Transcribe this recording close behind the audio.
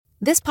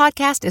This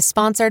podcast is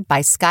sponsored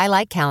by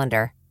Skylight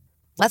Calendar.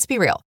 Let's be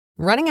real.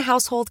 Running a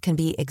household can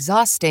be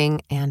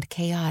exhausting and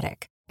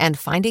chaotic. And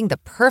finding the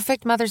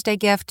perfect Mother's Day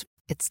gift,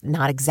 it's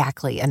not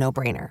exactly a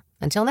no-brainer.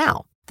 Until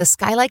now. The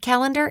Skylight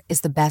Calendar is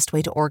the best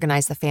way to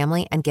organize the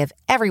family and give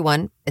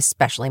everyone,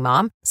 especially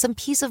mom, some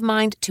peace of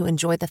mind to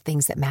enjoy the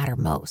things that matter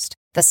most.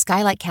 The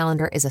Skylight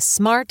Calendar is a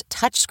smart,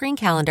 touchscreen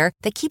calendar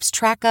that keeps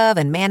track of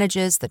and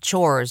manages the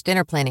chores,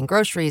 dinner planning,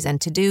 groceries,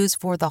 and to-dos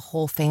for the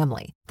whole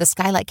family. The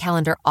Skylight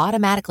Calendar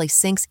automatically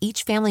syncs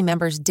each family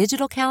member's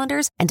digital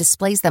calendars and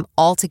displays them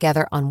all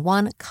together on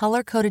one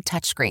color-coded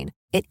touchscreen.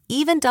 It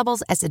even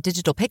doubles as a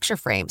digital picture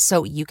frame,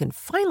 so you can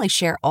finally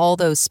share all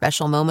those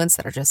special moments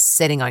that are just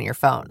sitting on your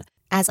phone.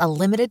 As a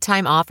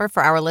limited-time offer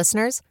for our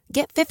listeners,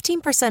 get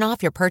 15%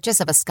 off your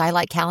purchase of a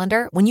Skylight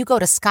Calendar when you go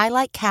to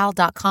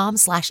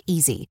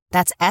skylightcal.com/easy.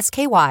 That's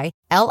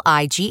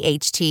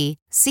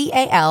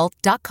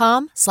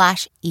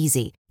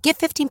SKYLIGHTCAL.com/easy. Get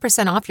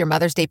 15% off your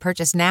Mother's Day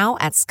purchase now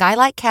at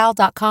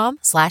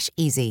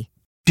skylightcal.com/easy.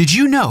 Did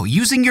you know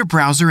using your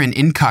browser in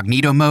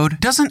incognito mode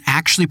doesn't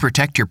actually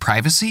protect your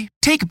privacy?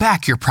 Take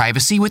back your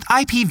privacy with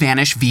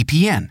IPVanish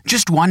VPN.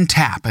 Just one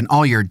tap and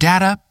all your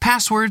data,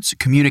 passwords,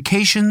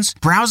 communications,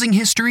 browsing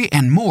history,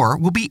 and more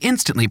will be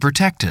instantly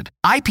protected.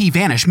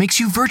 IPVanish makes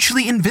you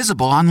virtually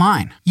invisible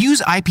online.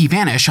 Use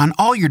IPVanish on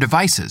all your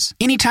devices,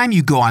 anytime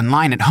you go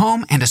online at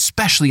home and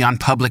especially on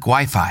public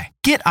Wi-Fi.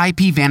 Get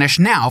IPVanish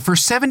now for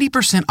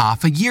 70%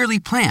 off a yearly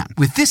plan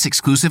with this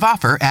exclusive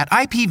offer at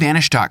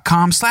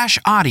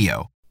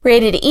ipvanish.com/audio.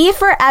 Rated E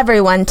for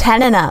everyone,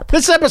 10 and up.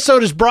 This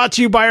episode is brought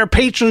to you by our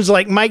patrons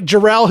like Mike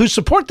Jarrell, who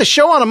support the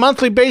show on a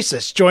monthly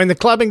basis. Join the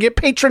club and get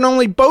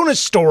patron-only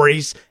bonus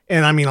stories,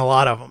 and I mean a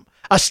lot of them,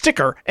 a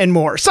sticker, and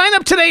more. Sign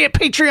up today at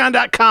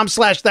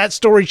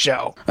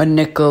patreon.com/thatstoryshow. A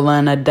nickel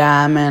and a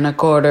dime and a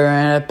quarter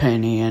and a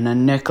penny, and a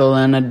nickel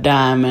and a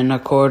dime and a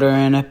quarter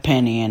and a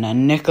penny, and a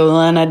nickel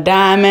and a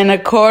dime and a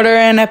quarter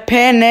and a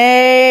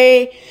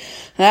penny.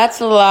 That's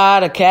a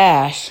lot of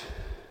cash.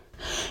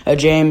 A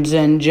James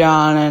and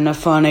John and a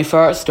funny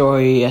fart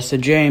story. Yes, a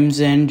James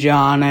and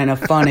John and a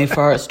funny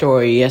fart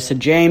story. Yes, a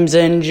James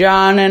and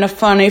John and a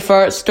funny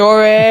fart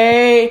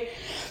story.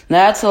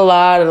 That's a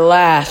lot of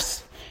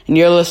laughs. And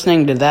you're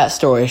listening to That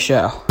Story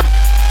Show.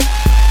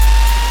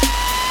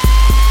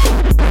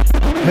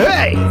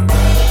 Hey!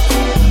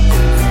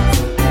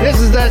 This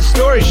is That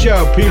Story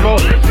Show, people.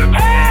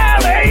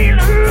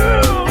 Hallelujah!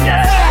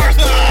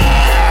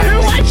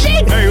 You're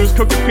watching? Hey, who's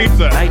cooking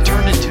pizza? I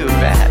turned into a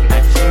bat.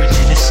 I flew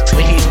into this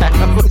lady's house.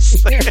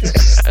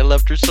 I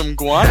left her some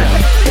guano.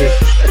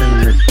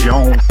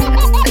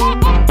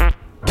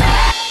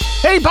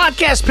 Hey,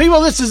 podcast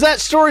people, this is That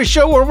Story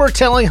Show where we're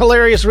telling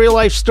hilarious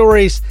real-life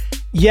stories,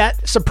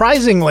 yet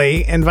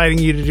surprisingly inviting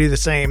you to do the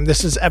same.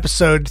 This is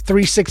episode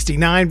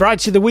 369, brought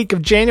to you the week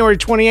of January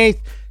 28th,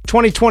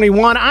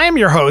 2021. I am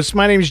your host.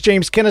 My name is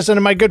James Kinnison,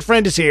 and my good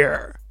friend is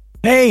here.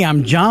 Hey,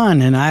 I'm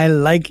John, and I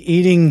like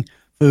eating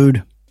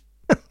food.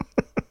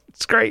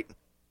 It's great.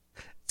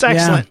 It's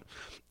excellent. Yeah.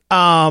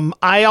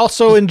 I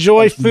also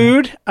enjoy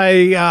food.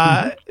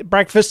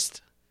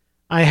 Breakfast,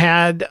 I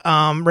had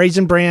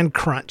Raisin Bran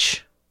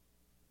Crunch.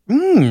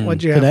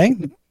 What'd you have? Today?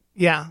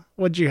 Yeah.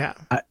 What'd you have?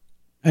 I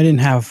didn't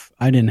have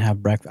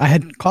breakfast. I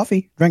had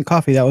drank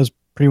coffee. That was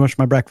pretty much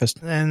my breakfast.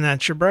 And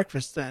that's your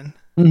breakfast then.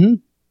 Mm-hmm.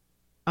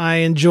 I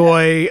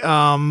enjoy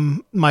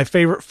my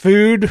favorite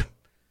food,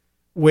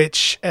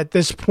 which at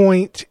this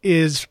point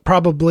is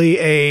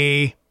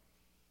probably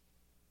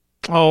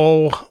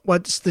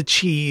what's the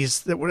cheese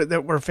that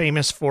we're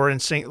famous for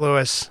in St.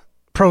 Louis?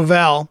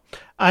 Provel.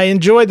 I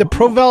enjoy the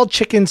Provel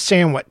chicken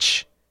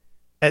sandwich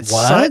at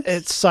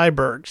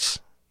Cyberg's.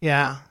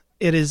 Yeah,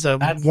 it is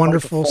That's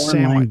wonderful like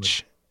sandwich.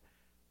 Language.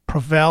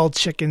 Provel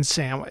chicken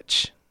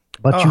sandwich.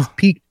 But you've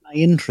piqued my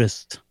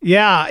interest.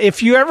 Yeah,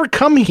 if you ever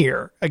come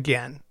here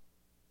again,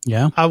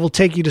 yeah, I will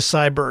take you to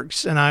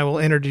Cyberg's and I will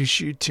introduce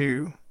you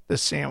to the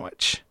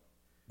sandwich.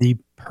 The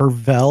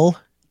Provel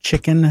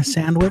chicken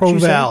sandwich?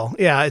 Provel.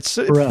 Yeah, it's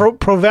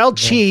Provel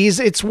cheese.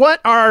 It's what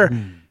our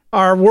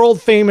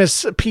world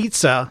famous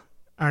pizza,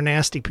 our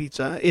nasty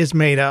pizza, is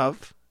made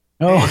of.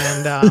 Oh,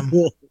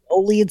 and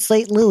only in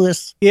St.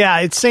 Louis. Yeah,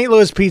 it's St.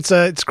 Louis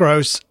pizza. It's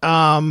gross.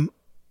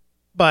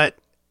 But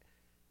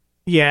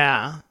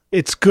yeah,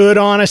 it's good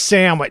on a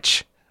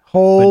sandwich.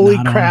 Holy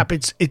crap.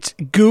 It's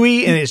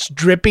gooey and it's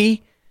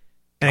drippy.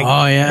 And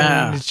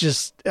and it's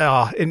just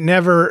it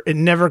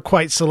never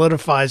quite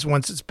solidifies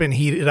once it's been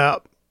heated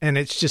up. And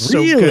it's just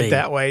so good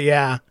that way.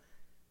 Yeah.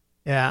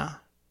 Yeah.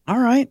 All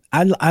right.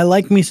 I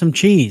like me some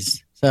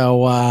cheese.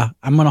 So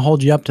I'm going to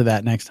hold you up to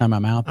that next time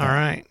I'm out there. All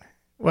right.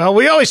 Well,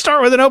 we always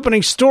start with an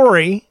opening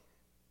story.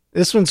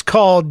 This one's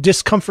called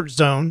Discomfort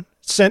Zone,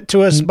 sent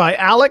to us by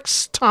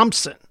Alex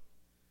Thompson.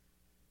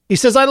 He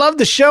says, I love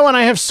the show and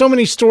I have so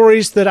many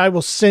stories that I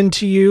will send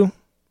to you.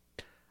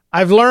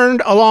 I've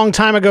learned a long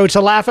time ago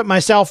to laugh at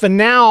myself, and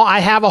now I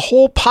have a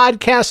whole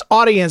podcast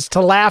audience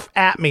to laugh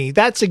at me.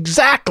 That's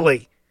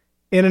exactly,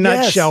 in a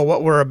nutshell,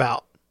 what we're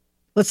about.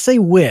 Let's say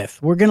with.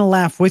 We're going to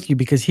laugh with you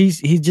because he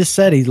just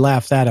said he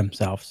laughs at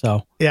himself.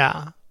 So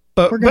yeah.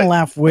 But We're going to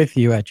laugh with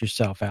you at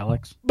yourself,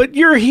 Alex. But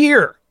you're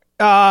here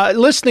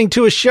listening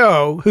to a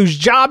show whose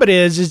job it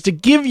is to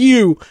give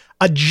you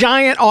a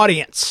giant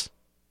audience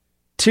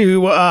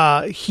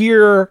to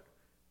hear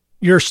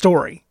your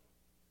story.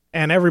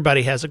 And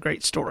everybody has a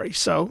great story.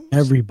 So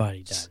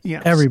everybody does.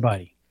 Yes.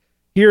 Everybody.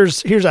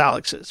 Here's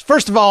Alex's.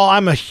 First of all,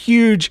 I'm a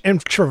huge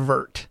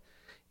introvert.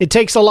 It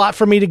takes a lot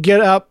for me to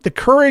get up the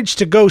courage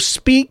to go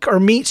speak or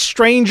meet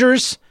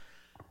strangers.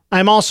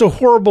 I'm also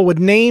horrible with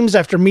names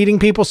after meeting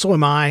people, so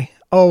am I.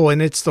 Oh,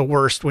 and it's the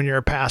worst when you're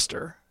a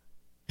pastor.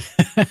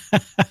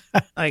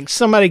 Like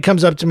somebody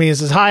comes up to me and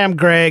says, "Hi, I'm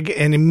Greg,"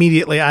 and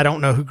immediately I don't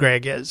know who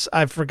Greg is.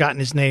 I've forgotten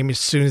his name as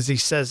soon as he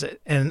says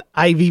it, and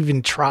I've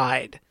even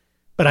tried,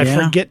 but I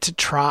forget to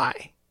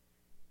try.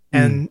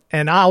 And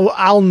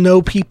I'll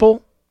know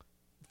people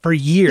for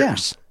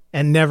years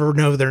and never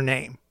know their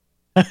name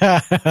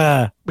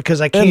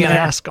because I can't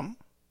ask them.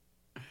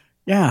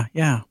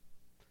 Yeah.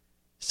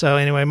 So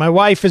anyway, my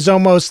wife is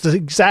almost the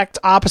exact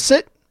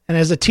opposite. And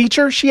as a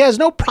teacher, she has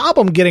no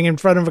problem getting in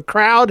front of a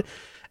crowd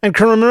and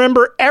can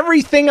remember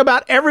everything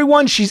about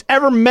everyone she's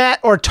ever met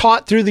or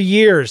taught through the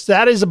years.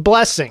 That is a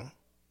blessing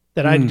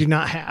that I do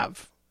not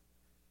have.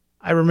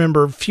 I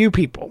remember few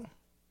people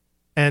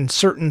and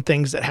certain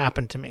things that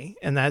happened to me,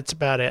 and that's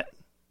about it.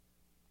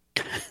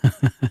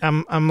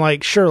 I'm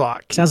like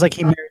Sherlock. Sounds like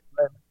he married.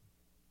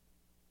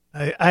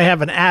 I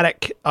have an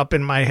attic up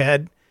in my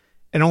head,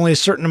 and only a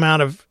certain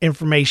amount of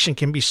information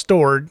can be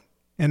stored.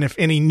 And if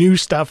any new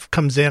stuff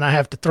comes in, I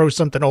have to throw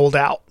something old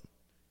out.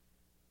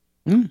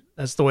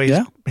 That's the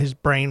way his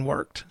brain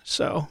worked.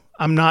 So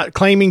I'm not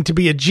claiming to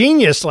be a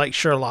genius like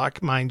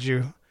Sherlock, mind you.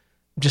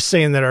 I'm just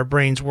saying that our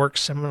brains work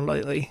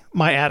similarly.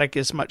 My attic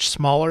is much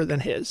smaller than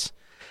his.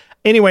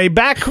 Anyway,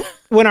 back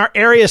when our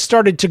area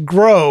started to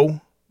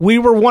grow, we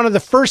were one of the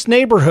first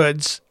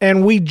neighborhoods,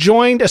 and we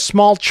joined a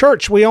small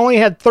church. We only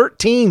had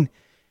 13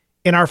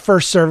 in our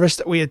first service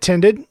that we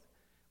attended.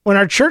 When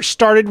our church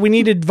started, we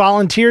needed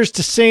volunteers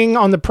to sing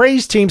on the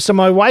praise team, so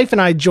my wife and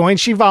I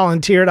joined. She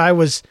volunteered. I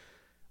was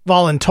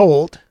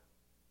voluntold.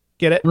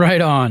 Get it?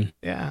 Right on.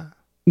 Yeah.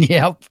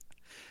 Yep.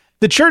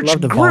 The church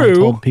Love the grew.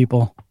 voluntold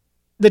people.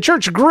 The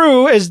church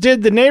grew, as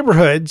did the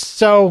neighborhoods,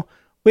 so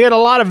we had a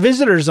lot of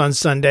visitors on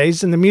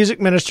Sundays, and the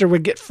music minister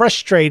would get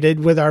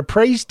frustrated with our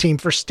praise team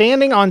for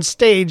standing on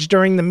stage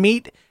during the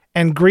meet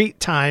and greet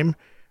time.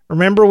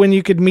 Remember when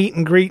you could meet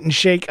and greet and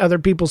shake other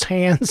people's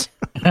hands?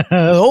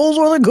 Those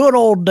were the good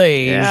old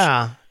days.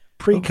 Yeah.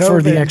 Pre-COVID.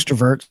 For the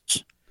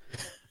extroverts.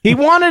 He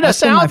wanted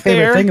us out my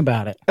favorite there. thing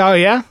about it. Oh,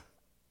 yeah?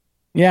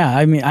 Yeah,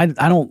 I mean, I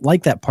don't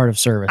like that part of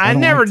service. I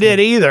never did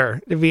either,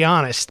 to be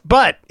honest.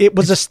 But it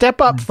was a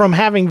step up from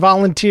having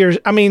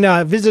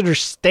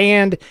visitors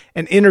stand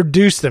and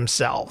introduce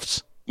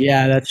themselves.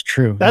 Yeah, that's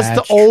true. That's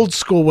the old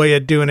school way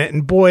of doing it.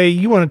 And boy,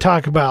 you want to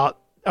talk about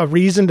a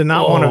reason to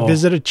not want to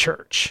visit a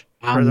church.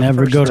 I'll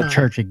never go to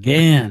church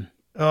again.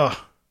 Ugh.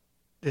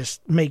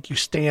 Just make you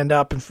stand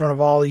up in front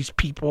of all these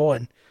people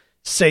and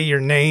say your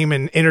name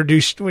and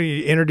introduce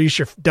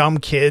your dumb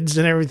kids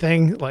and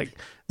everything. Like,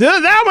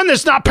 that one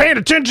that's not paying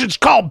attention is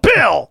called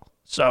Bill.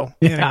 So,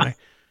 anyway.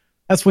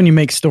 That's when you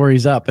make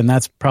stories up, and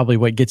that's probably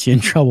what gets you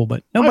in trouble,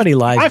 but nobody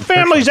lies. My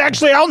family's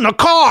actually out in the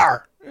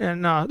car,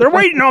 and they're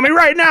waiting on me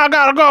right now. I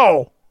gotta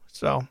go.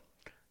 So,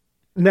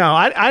 no,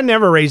 I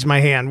never raise my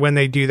hand when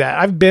they do that.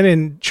 I've been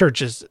in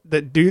churches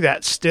that do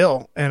that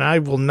still, and I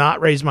will not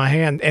raise my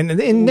hand. And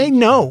they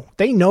know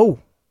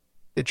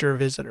that you're a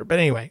visitor. But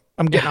anyway,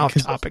 I'm getting off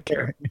topic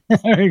here.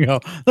 There you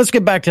go. Let's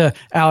get back to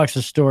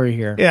Alex's story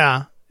here.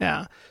 Yeah.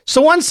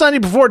 So one Sunday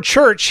before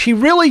church, he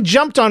really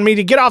jumped on me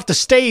to get off the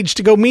stage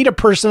to go meet a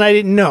person I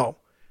didn't know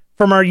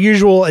from our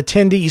usual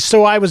attendees.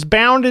 So I was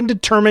bound and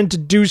determined to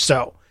do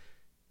so.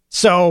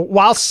 So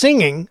while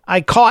singing,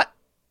 I caught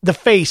the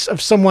face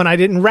of someone I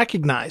didn't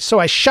recognize. So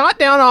I shot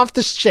down off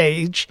the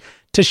stage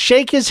to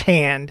shake his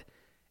hand,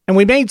 and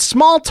we made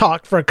small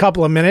talk for a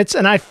couple of minutes,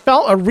 and I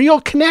felt a real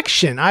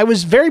connection. I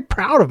was very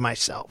proud of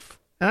myself,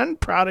 and I'm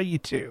proud of you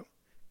too,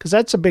 because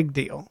that's a big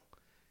deal.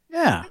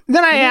 Yeah.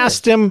 Then I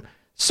asked him,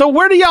 "So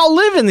where do y'all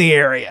live in the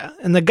area?"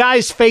 And the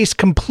guy's face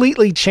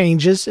completely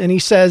changes, and he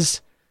says,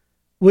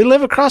 "We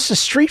live across the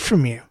street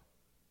from you."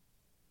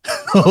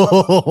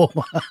 Oh,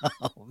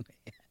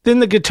 Then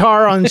the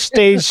guitar on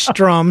stage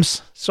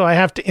strums, so I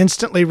have to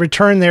instantly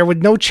return there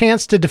with no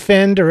chance to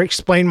defend or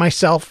explain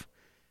myself.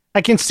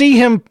 I can see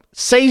him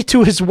say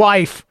to his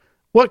wife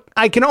what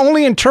I can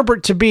only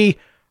interpret to be,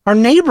 "Our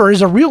neighbor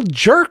is a real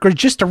jerk or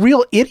just a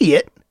real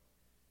idiot."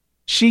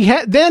 She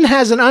then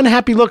has an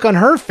unhappy look on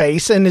her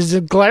face and is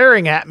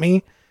glaring at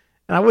me,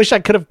 and I wish I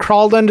could have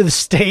crawled under the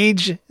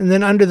stage and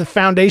then under the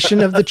foundation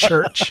of the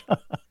church.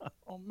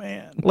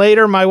 man.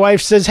 Later, my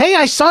wife says, "Hey,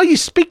 I saw you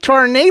speak to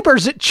our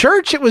neighbors at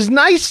church. It was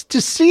nice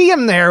to see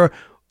them there.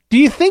 Do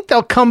you think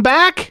they'll come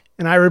back?"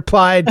 And I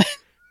replied,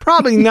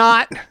 "Probably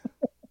not.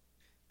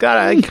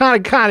 I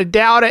kind of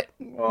doubt it."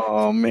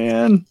 Oh,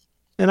 man.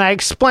 And I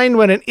explained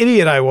what an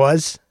idiot I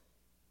was.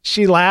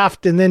 She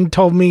laughed and then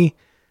told me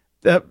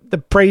the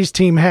praise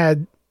team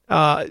had,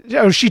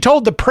 she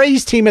told the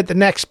praise team at the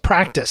next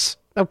practice.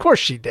 Of course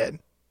she did.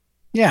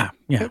 Yeah.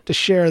 I have to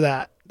share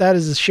that. That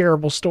is a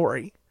shareable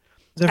story.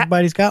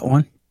 Everybody's got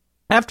one.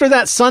 After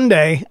that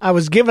Sunday, I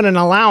was given an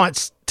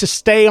allowance to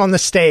stay on the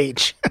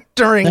stage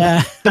during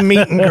the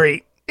meet and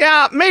greet.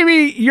 Yeah,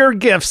 maybe your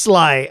gifts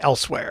lie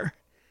elsewhere.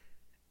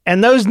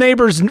 And those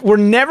neighbors were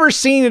never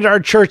seen at our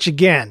church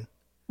again.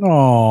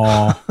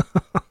 Oh.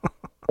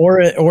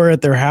 or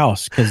at their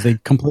house because they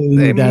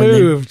completely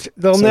moved.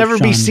 They'll never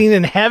be seen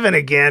in heaven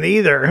again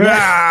either.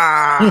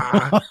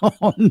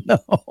 Oh, no.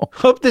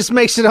 Hope this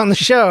makes it on the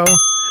show.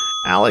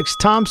 Alex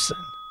Thompson.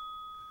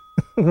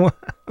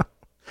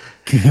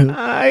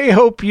 I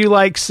hope you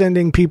like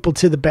sending people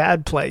to the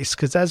bad place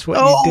because that's what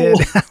you did,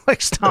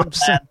 Alex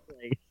Thompson.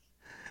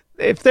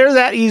 If they're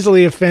that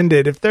easily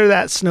offended, if they're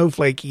that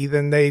snowflakey,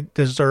 then they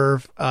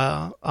deserve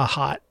a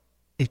hot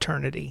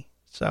eternity.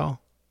 So,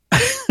 I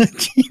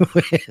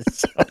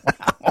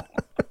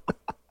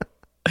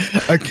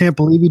can't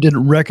believe you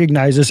didn't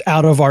recognize us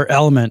out of our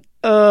element.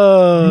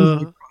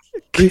 Can't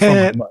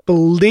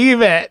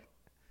believe it.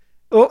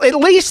 Well, at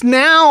least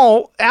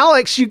now,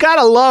 Alex, you got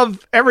to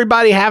love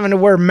everybody having to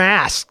wear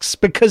masks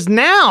because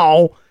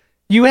now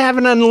you have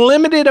an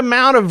unlimited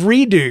amount of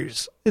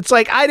redos. It's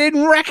like, I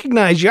didn't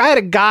recognize you. I had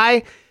a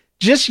guy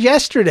just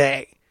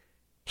yesterday.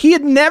 He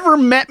had never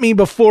met me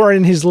before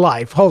in his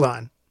life. Hold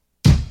on.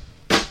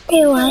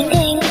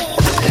 Rewinding.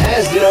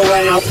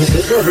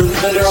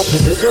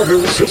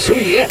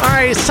 All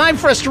right, it's time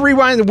for us to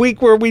rewind the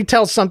week where we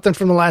tell something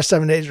from the last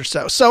 7 days or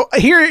so. So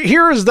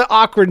here is the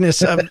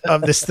awkwardness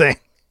of this thing.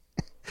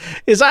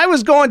 Is I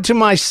was going to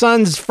my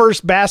son's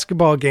first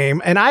basketball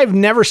game, and I've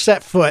never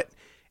set foot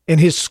in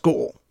his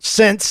school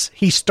since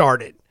he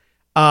started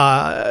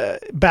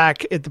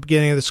back at the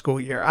beginning of the school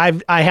year.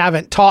 I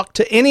haven't talked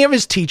to any of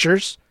his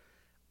teachers.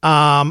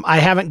 I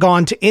haven't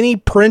gone to any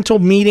parental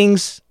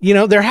meetings.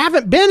 There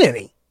haven't been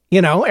any.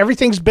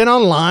 Everything's been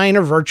online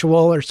or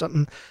virtual or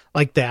something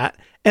like that.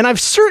 And I've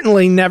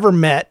certainly never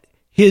met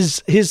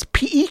his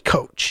PE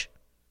coach.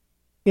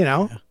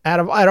 Out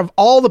of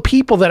all the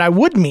people that I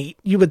would meet,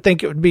 you would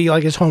think it would be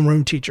like his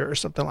homeroom teacher or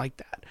something like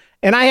that.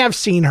 And I have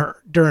seen her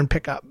during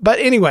pickup. But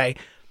anyway,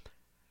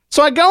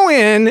 so I go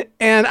in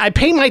and I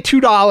pay my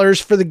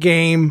 $2 for the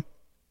game.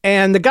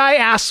 And the guy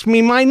asks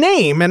me my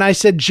name. And I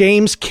said,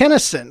 James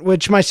Kennison,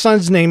 which my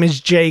son's name is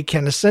Jay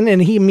Kennison.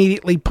 And he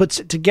immediately puts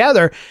it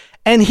together.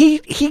 And he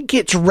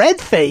gets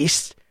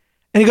red-faced.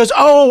 And he goes,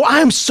 "Oh,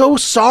 I'm so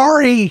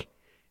sorry."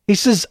 He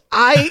says,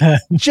 "I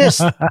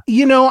just,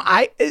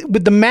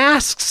 with the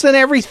masks and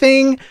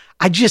everything,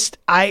 I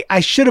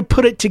should have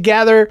put it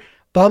together,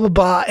 blah, blah,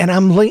 blah." And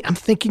I'm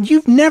thinking,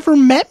 you've never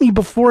met me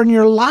before in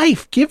your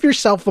life. Give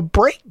yourself a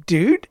break,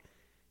 dude.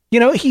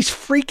 He's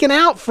freaking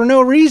out for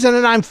no reason.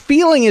 And I'm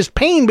feeling his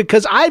pain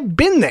because I've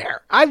been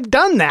there. I've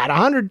done that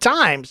 100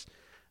 times.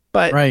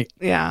 But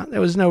yeah,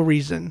 there was no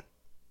reason.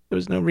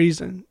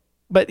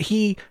 But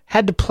he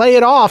had to play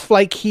it off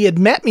like he had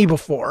met me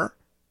before.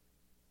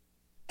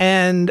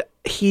 And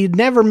he'd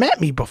never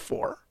met me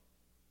before.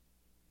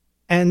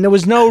 And there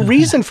was no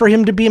reason for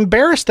him to be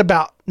embarrassed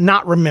about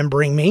not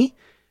remembering me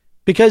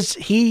because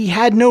he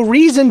had no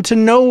reason to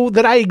know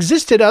that I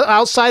existed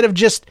outside of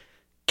just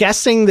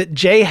guessing that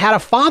Jay had a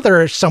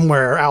father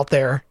somewhere out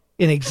there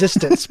in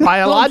existence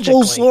biologically.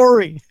 Full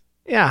story.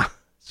 Yeah.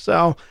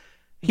 So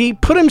he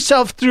put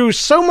himself through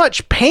so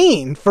much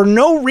pain for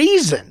no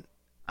reason.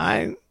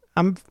 I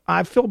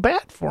feel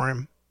bad for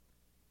him.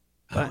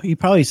 But he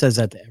probably says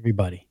that to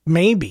everybody.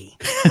 Maybe.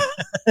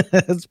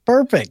 It's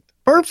perfect.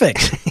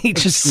 He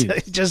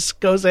just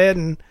goes ahead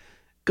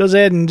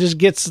and just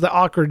gets the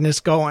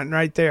awkwardness going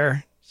right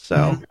there.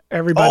 So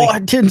everybody. Oh, I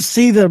didn't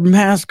see the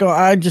mask.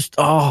 I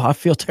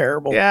feel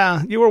terrible.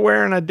 Yeah, you were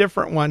wearing a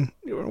different one.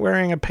 You were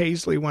wearing a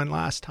Paisley one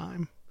last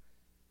time.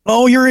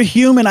 Oh, you're a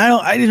human.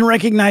 I didn't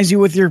recognize you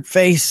with your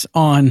face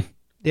on.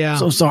 Yeah.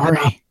 So sorry.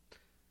 Yeah. I'm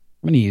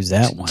going to use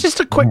that one. Just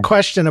a quick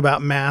question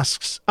about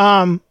masks.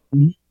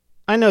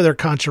 I know they're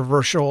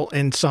controversial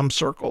in some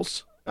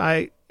circles.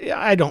 I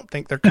don't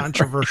think they're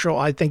controversial.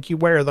 I think you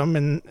wear them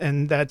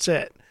and that's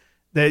it.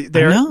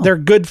 They're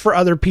good for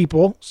other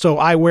people, so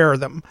I wear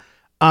them.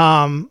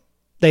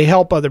 They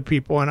help other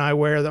people and I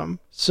wear them.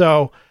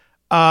 So,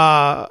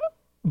 but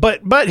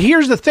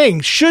here's the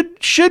thing.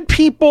 Should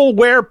people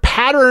wear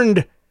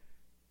patterned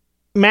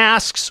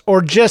masks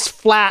or just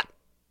flat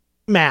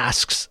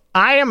masks?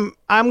 I'm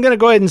going to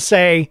go ahead and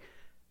say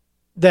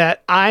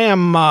that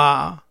I'm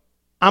a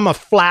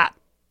flat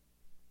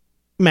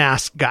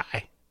mask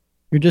guy.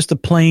 You're just a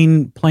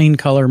plain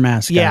color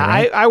mask guy. Yeah,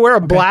 right? I wear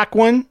a black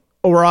one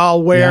or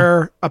I'll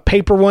wear a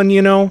paper one,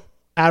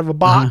 out of a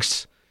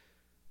box.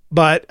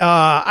 But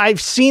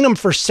I've seen them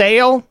for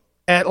sale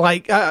at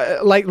like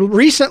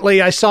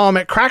recently I saw them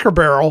at Cracker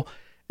Barrel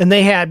and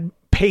they had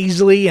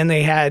Paisley and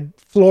they had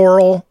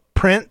floral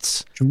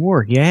prints.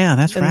 Sure. Yeah,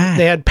 that's right.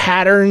 They had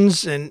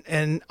patterns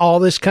and all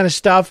this kind of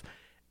stuff.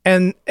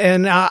 And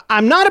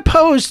I'm not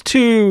opposed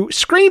to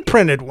screen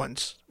printed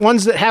ones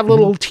that have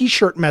little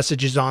t-shirt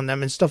messages on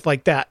them and stuff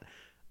like that.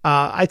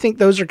 I think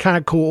those are kind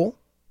of cool.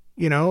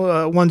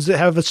 Ones that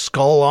have a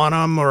skull on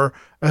them or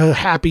a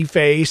happy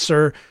face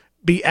or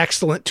be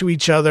excellent to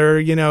each other,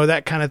 you know,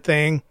 that kind of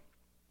thing.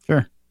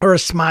 Sure. Or a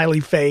smiley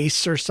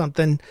face or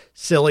something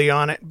silly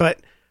on it. But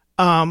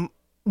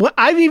what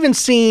I've even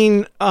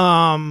seen,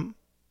 what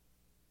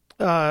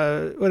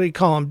do you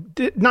call them?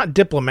 Not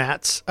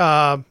diplomats.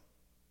 What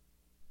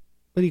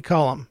do you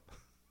call them?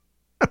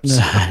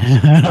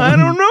 I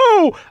don't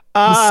know.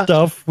 The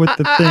stuff with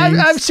the things.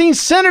 I've seen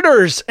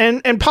senators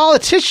and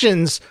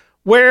politicians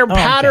wear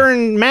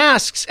pattern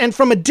masks, and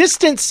from a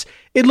distance,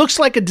 it looks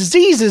like a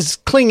disease is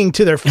clinging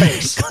to their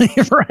face.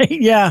 Right?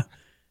 Yeah.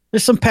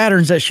 There's some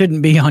patterns that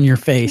shouldn't be on your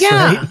face.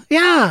 Yeah, right?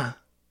 yeah.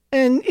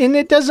 And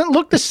it doesn't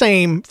look the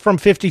same from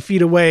 50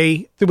 feet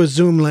away through a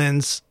zoom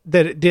lens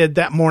that it did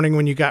that morning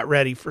when you got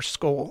ready for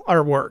school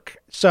or work.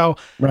 So,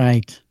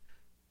 right.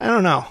 I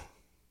don't know.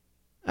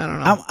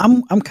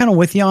 I'm kind of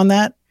with you on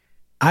that.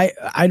 I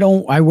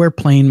wear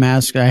plain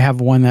masks. I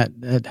have one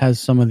that has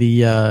some of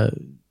the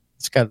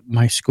it's got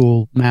my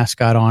school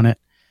mascot on it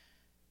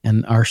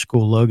and our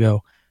school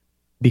logo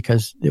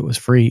because it was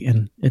free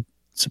and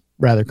it's a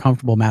rather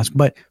comfortable mask.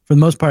 But for the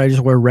most part, I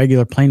just wear a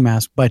regular plain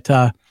mask. But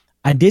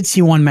I did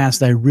see one mask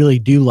that I really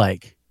do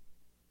like,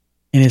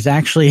 and it's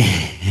actually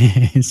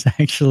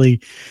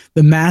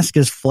the mask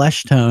is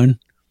flesh tone,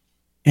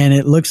 and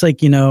it looks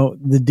like, you know,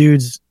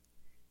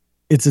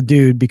 it's a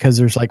dude because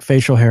there's like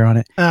facial hair on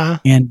it,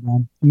 and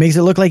it makes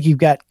it look like you've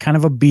got kind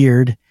of a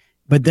beard,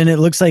 but then it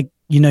looks like,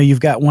 you know, you've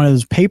got one of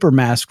those paper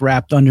masks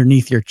wrapped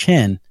underneath your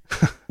chin,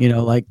 you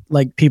know,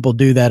 like people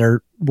do that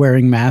are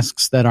wearing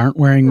masks that aren't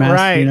wearing masks,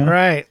 right, you know?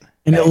 right,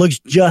 and it looks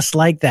just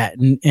like that,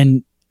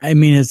 and I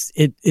mean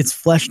it's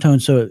flesh tone,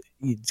 so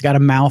it's got a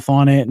mouth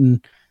on it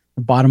and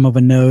the bottom of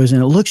a nose,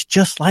 and it looks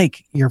just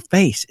like your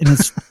face, and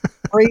it's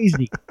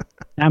crazy.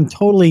 I'm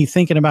totally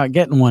thinking about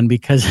getting one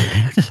because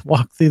I just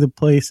walk through the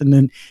place and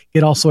then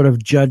get all sort of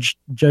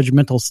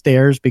judgmental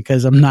stares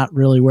because I'm not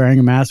really wearing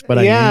a mask, but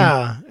I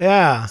am.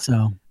 Yeah.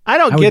 So I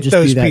don't get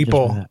those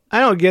people.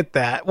 I don't get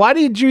that. Why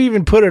did you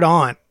even put it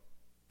on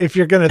if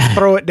you're going to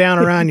throw it down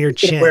around your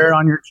chin? Wear it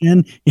on your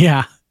chin?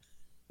 Yeah.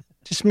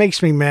 Just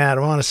makes me mad.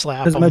 I want to slap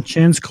him. Because my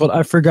chin's cold.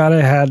 I forgot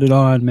I had it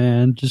on,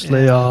 man. Just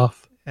lay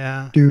off.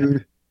 Yeah.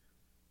 Dude.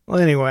 Well,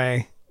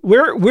 anyway,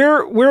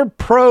 we're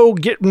pro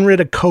getting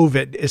rid of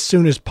COVID as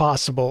soon as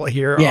possible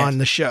here on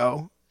the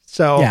show.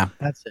 So yeah,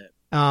 that's it.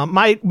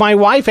 My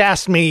wife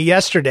asked me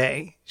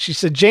yesterday. She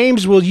said,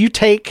 "James, will you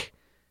take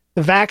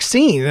the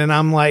vaccine?" And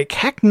I'm like,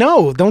 "Heck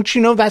no! Don't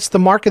you know that's the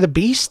mark of the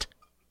beast?"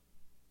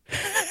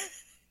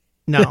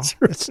 No,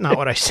 that's not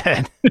what I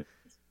said.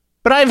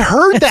 But I've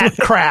heard that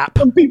crap.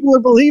 Some people are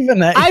believing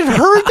that. I've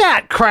heard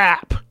that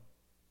crap.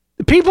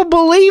 People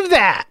believe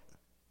that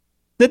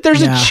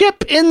there's a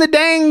chip in the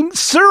dang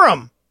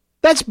serum.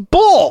 That's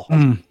bull.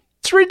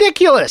 It's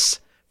ridiculous.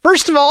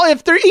 First of all,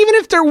 even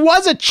if there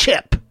was a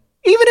chip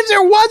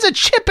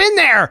in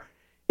there,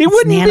 it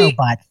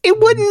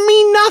wouldn't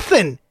mean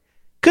nothing.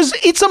 Because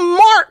it's a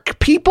mark,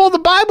 people. The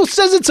Bible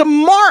says it's a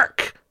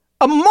mark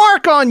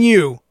on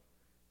you.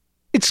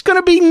 It's going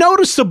to be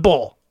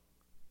noticeable.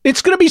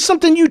 It's going to be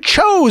something you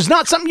chose,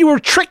 not something you were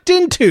tricked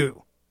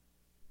into.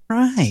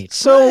 Right.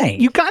 So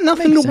you got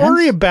nothing to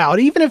worry about,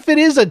 even if it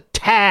is a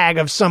tag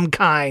of some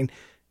kind,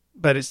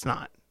 but it's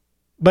not.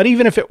 But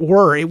even if it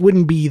were, it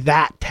wouldn't be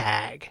that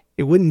tag.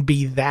 It wouldn't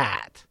be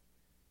that.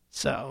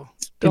 So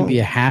don't be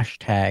a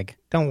hashtag.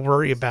 Don't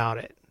worry about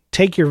it.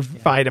 Take your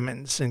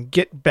vitamins and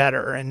get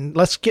better, and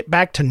let's get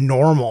back to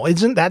normal.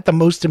 Isn't that the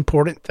most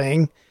important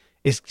thing?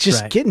 Is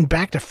just getting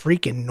back to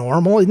freaking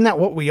normal. Isn't that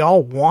what we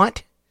all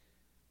want?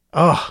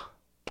 Oh,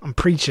 I'm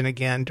preaching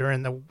again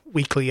during the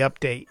weekly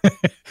update.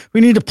 We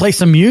need to play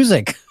some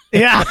music.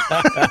 Yeah.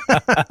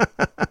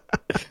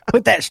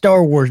 Put that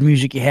Star Wars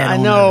music you had on.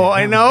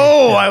 I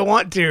know. I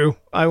want to.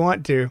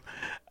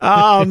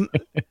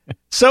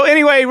 So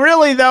anyway,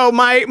 really though,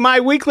 my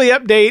weekly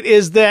update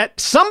is that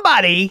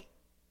somebody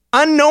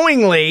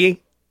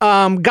unknowingly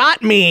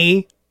got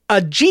me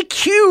a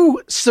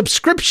GQ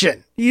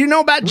subscription. You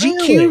know about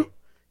GQ?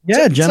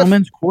 Yeah,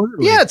 Gentleman's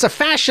Quarterly. Yeah, it's a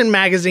fashion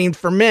magazine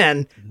for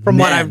men, from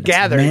what I've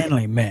gathered.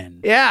 Manly men.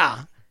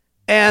 Yeah.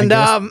 And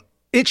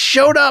it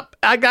showed up.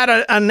 I got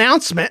an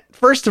announcement,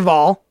 first of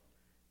all,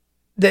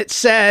 that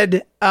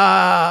said,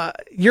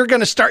 you're going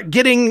to start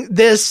getting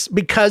this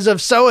because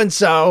of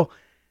so-and-so.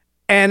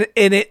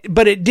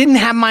 But it didn't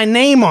have my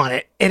name on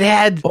it. It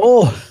had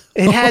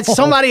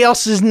somebody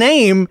else's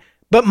name,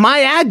 but my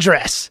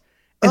address.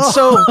 And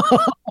so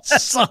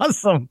that's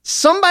awesome.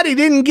 Somebody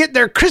didn't get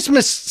their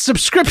Christmas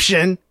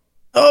subscription.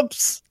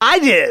 Oops. I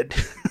did.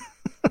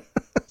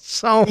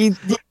 So you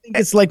think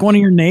it's like one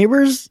of your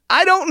neighbors?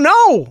 I don't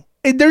know.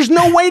 There's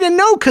no way to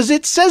know because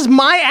it says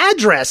my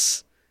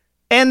address.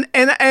 And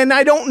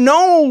I don't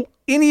know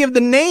any of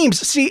the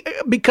names. See,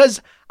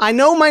 because I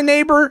know my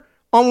neighbor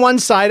on one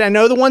side, I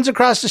know the ones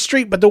across the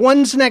street, but the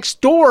ones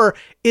next door,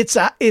 it's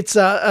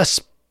a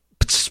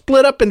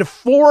split up into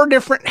 4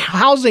 different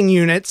housing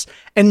units,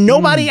 and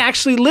nobody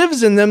actually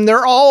lives in them.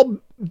 They're all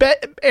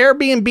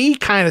Airbnb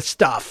kind of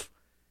stuff.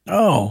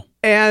 Oh,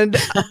 and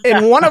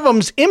one of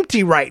them's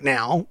empty right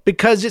now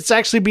because it's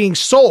actually being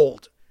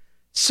sold.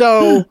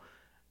 So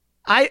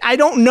I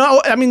don't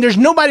know. I mean, there's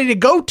nobody to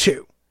go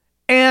to.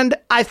 And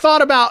I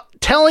thought about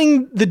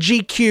telling the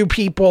GQ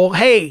people,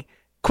 hey,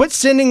 quit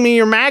sending me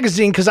your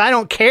magazine because I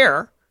don't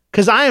care.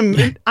 Because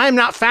I'm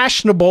not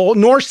fashionable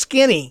nor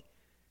skinny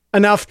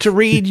enough to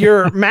read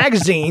your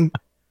magazine.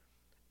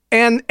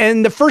 And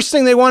the first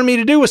thing they wanted me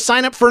to do was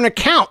sign up for an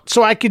account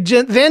so I could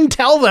then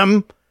tell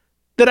them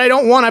that I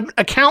don't want an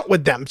account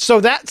with them.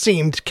 So that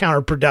seemed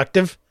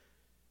counterproductive.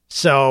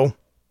 So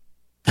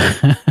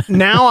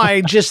now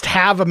I just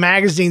have a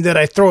magazine that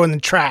I throw in the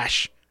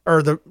trash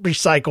or the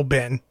recycle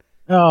bin.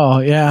 Oh,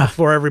 yeah.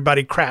 Before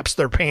everybody craps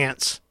their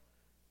pants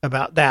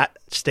about that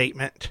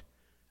statement.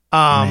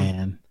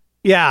 Man.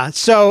 Yeah.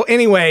 So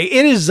anyway,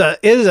 it is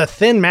a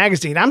thin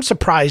magazine. I'm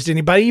surprised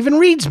anybody even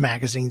reads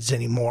magazines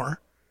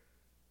anymore.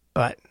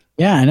 But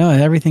yeah, I know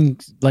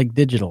everything's like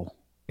digital.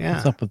 Yeah.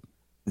 What's up with?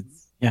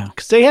 Yeah.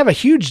 Because they have a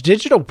huge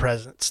digital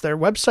presence. Their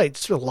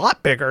website's a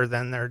lot bigger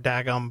than their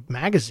daggum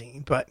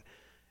magazine. But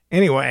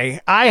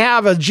anyway, I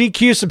have a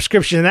GQ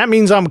subscription. That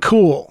means I'm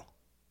cool.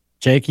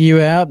 Check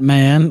you out,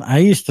 man. I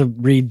used to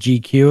read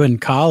GQ in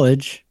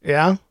college.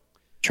 Yeah.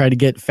 Try to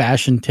get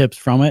fashion tips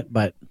from it,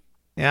 but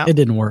yeah, it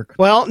didn't work.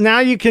 Well, now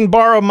you can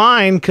borrow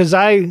mine because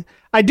I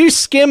do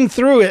skim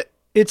through it.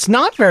 It's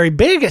not very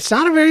big. It's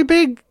not a very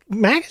big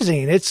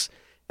magazine. It's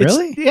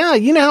really? Yeah.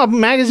 You know how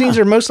magazines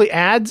are mostly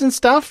ads and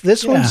stuff?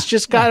 This one's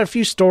just got a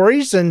few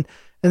stories and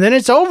then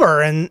it's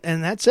over and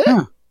that's it.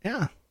 Huh.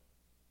 Yeah.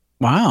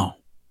 Wow.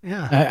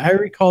 Yeah. I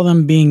recall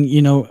them being,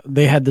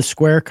 they had the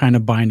square kind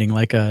of binding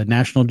like a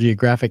National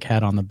Geographic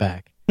hat on the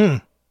back.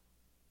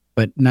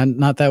 But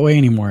not that way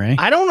anymore, eh?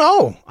 I don't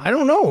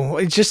know.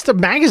 It's just a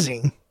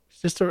magazine.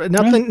 It's just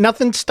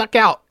nothing stuck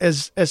out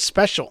as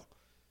special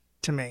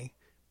to me.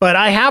 But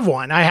I have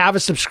one. I have a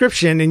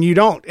subscription and you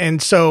don't.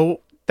 And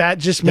so that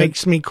just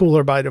makes me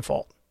cooler by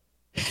default.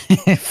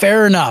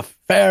 Fair enough.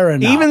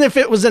 Even if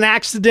it was an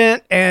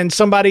accident and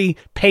somebody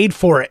paid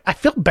for it, I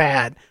feel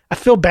bad. I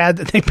feel bad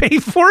that they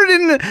paid for it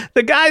and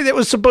the guy that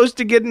was supposed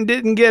to get it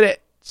didn't get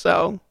it.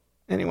 So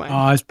anyway.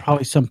 Oh, it's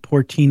probably some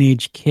poor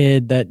teenage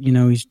kid that,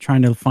 he's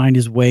trying to find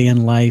his way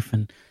in life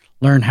and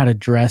learn how to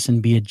dress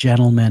and be a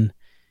gentleman.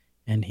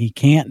 And he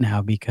can't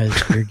now because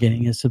you're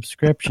getting a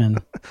subscription.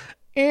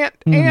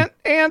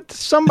 Aunt,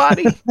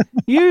 somebody,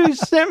 you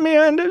sent me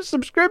a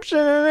subscription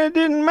and it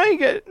didn't make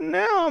it.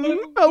 Now I'm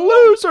a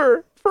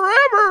loser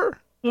forever.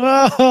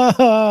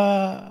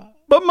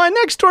 But my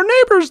next door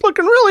neighbor's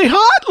looking really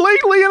hot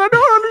lately and I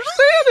don't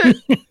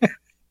understand it.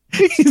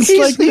 He's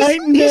like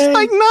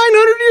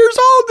 900 years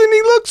old and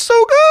he looks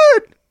so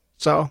good.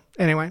 So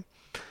anyway,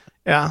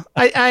 yeah,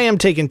 I am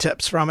taking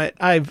tips from it.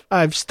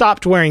 I've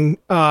stopped wearing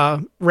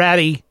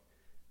ratty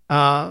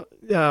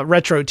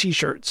retro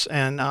t-shirts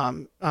and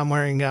I'm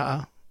wearing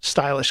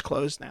stylish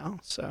clothes now.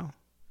 So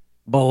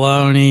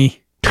baloney.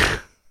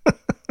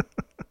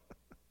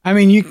 I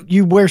mean,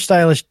 you wear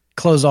stylish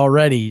clothes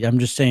already. I'm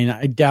just saying,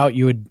 I doubt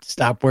you would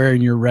stop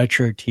wearing your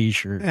retro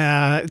t-shirt.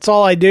 It's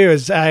all I do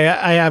is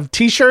I have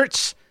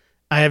t-shirts,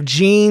 I have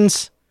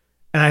jeans,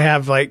 and I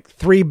have like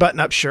 3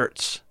 button-up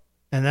shirts,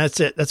 and that's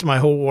it. That's my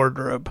whole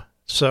wardrobe.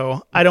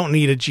 So I don't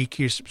need a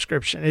GQ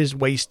subscription. It is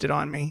wasted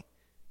on me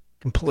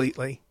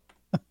completely.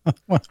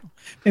 Well,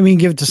 maybe we can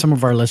give it to some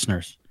of our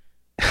listeners.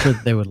 So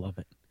they would love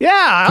it.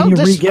 Yeah, Can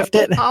you re-gift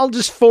it? I'll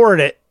just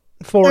forward it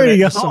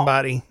to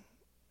somebody.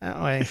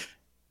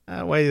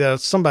 That way, though,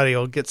 somebody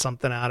will get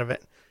something out of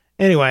it.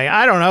 Anyway,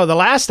 I don't know. The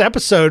last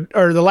episode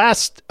or the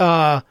last,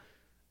 episode.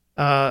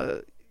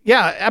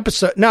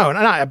 No,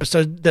 not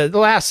episode. The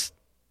last,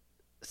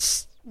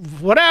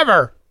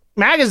 whatever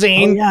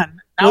magazine. Oh, yeah.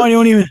 Now I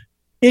don't even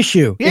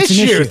issue. It's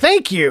an issue.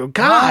 Thank you.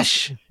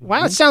 Gosh,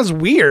 wow, it sounds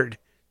weird.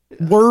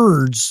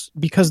 Words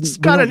because it's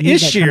got an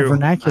issue. Kind of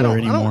vernacular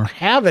anymore. I don't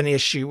have an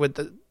issue with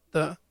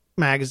the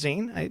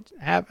magazine. I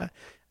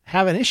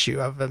have an issue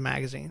of the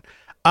magazine.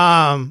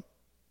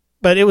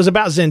 But it was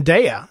about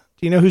Zendaya.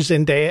 Do you know who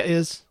Zendaya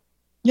is?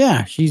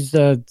 Yeah, she's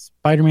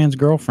Spider-Man's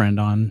girlfriend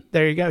on.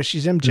 There you go.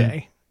 She's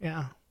MJ.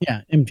 Yeah.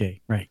 Yeah, MJ.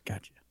 Right.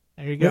 Gotcha.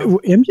 There you go.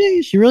 MJ?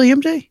 Is she really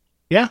MJ?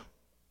 Yeah.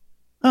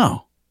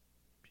 Oh.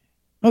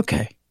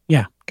 Okay.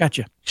 Yeah.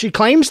 Gotcha. She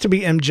claims to be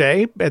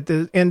MJ at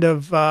the end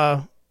of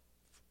Far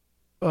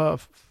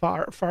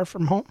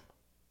From Home.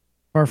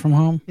 Far From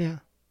Home? Yeah.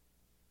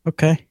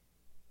 Okay.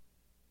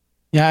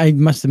 Yeah, I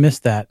must have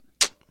missed that.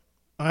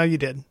 Oh, you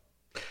did.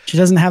 She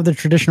doesn't have the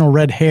traditional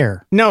red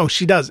hair. No,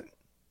 she doesn't.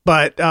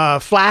 But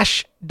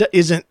Flash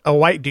isn't a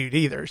white dude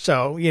either.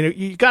 So,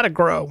 you got to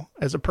grow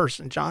as a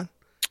person, John.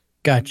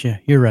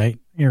 Gotcha. You're right.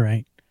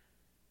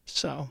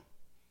 So,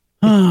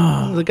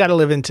 we got to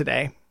live in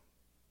today.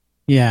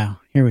 Yeah,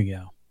 here we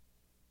go.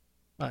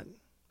 But,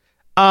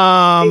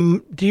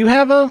 do you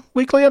have a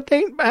weekly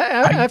update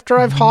after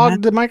I've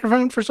hogged the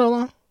microphone for so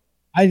long?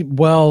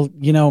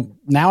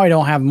 Now I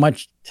don't have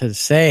much to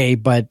say,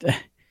 but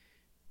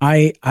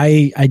I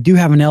do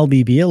have an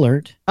LBB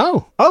alert.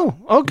 Oh,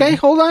 okay.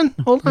 Hold on.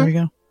 There we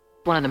go.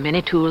 One of the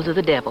many tools of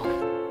the devil.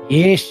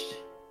 Yes.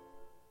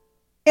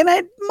 And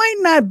it might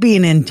not be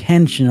an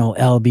intentional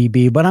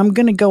LBB, but I'm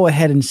going to go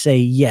ahead and say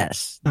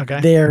yes. Okay.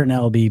 They're an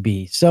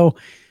LBB. So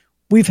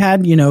we've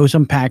had,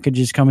 some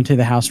packages coming to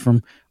the house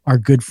from our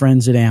good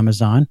friends at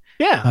Amazon.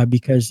 Yeah.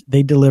 Because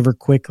they deliver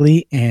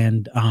quickly,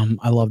 and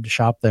I love to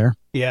shop there.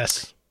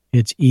 Yes.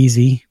 It's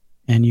easy,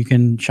 and you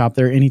can shop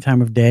there any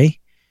time of day.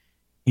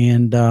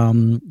 And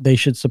they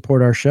should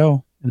support our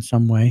show in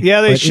some way.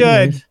 Yeah, they should.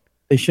 Anyways,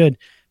 they should.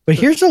 But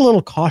here's a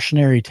little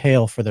cautionary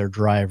tale for their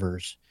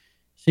drivers.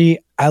 See,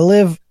 I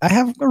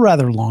have a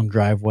rather long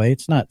driveway.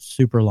 It's not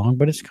super long,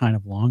 but it's kind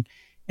of long.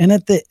 And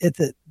at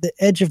the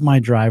edge of my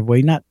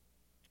driveway, not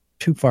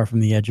too far from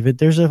the edge of it,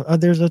 there's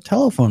a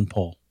telephone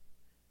pole.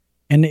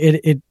 And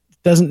it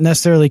doesn't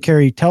necessarily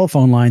carry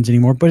telephone lines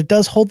anymore, but it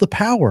does hold the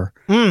power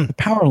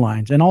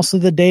lines, and also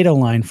the data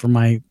line for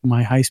my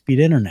high-speed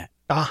internet.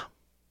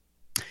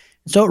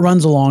 So it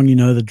runs along,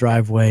 the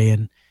driveway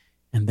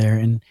and there.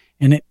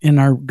 And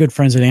our good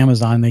friends at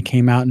Amazon, they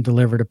came out and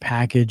delivered a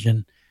package,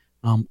 and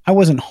I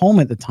wasn't home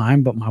at the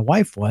time, but my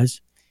wife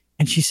was.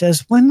 And she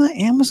says, when the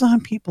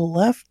Amazon people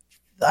left,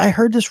 I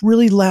heard this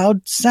really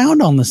loud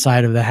sound on the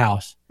side of the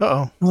house.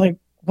 Uh-oh. I was like,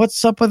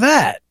 what's up with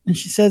that? And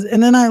she says,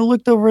 and then I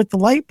looked over at the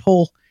light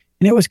pole,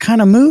 and it was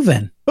kind of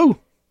moving. Oh.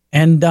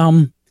 And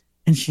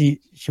she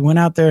went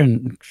out there,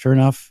 and sure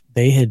enough,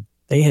 they had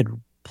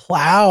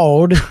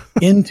plowed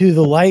into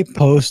the light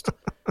post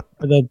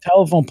or the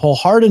telephone pole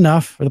hard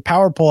enough, or the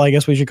power pole, I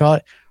guess we should call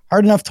it,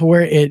 hard enough to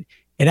where it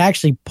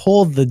actually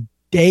pulled the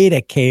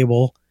data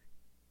cable,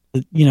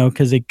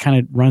 because it kind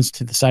of runs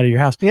to the side of your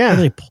house. Yeah.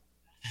 Really pulled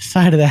the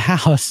side of the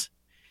house.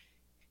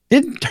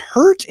 Didn't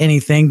hurt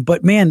anything,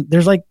 but man,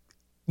 there's like,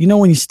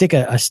 when you stick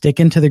a stick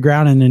into the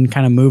ground and then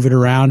kind of move it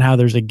around, how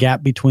there's a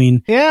gap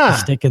between the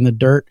stick and the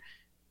dirt.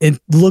 It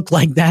looked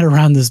like that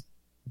around this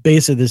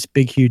base of this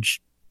big,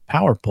 huge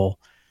power pole.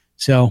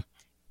 So,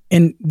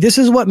 and this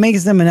is what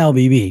makes them an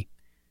LBB.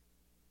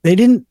 They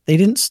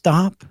didn't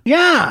stop.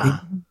 Yeah.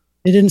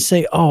 They didn't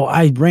say, oh,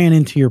 I ran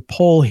into your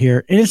pole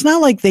here. And it's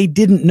not like they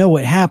didn't know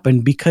what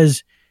happened,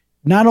 because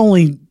not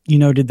only,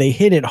 did they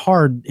hit it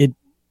hard, it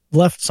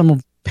left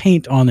some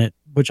paint on it,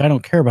 which I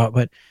don't care about.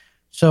 But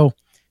so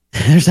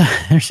there's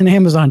an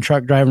Amazon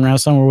truck driving around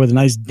somewhere with a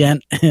nice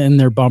dent in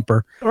their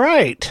bumper.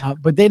 Right.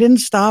 But they didn't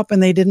stop,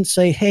 and they didn't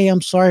say, hey,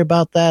 I'm sorry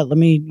about that. Let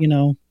me,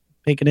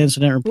 make an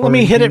incident report. Let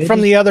me hit it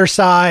from the other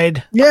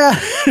side. Yeah.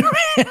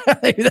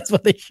 Maybe that's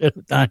what they should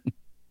have done.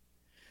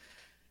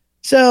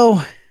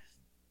 So,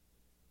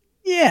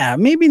 yeah,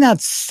 maybe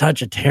not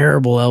such a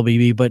terrible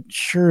LBB, but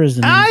sure is.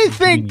 I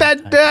think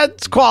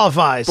that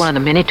qualifies. One of the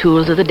many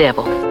tools of the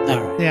devil.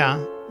 All right.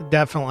 Yeah,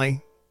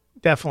 definitely.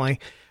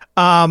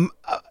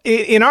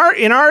 In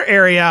our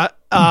area,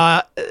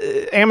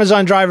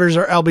 Amazon drivers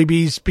are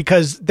LBBs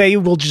because they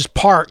will just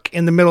park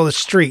in the middle of the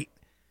street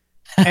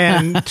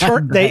and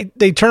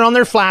they turn on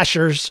their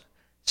flashers,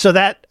 so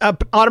that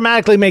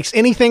automatically makes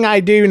anything I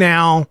do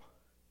now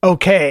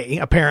okay,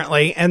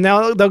 apparently. And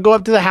they'll go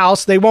up to the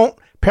house. They won't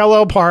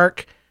parallel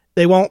park.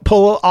 They won't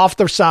pull off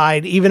their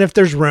side, even if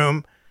there's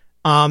room.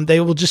 They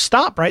will just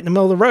stop right in the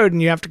middle of the road,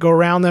 and you have to go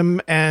around them,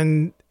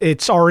 and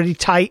it's already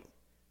tight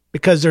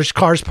because there's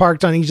cars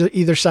parked on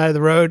either side of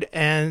the road,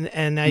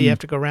 and now you have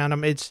to go around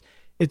them. It's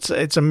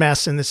a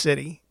mess in the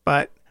city,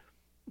 but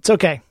it's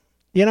okay.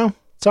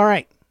 It's all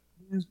right.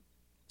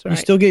 You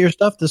still get your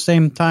stuff at the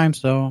same time,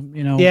 so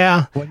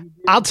Yeah,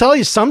 I'll tell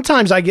you.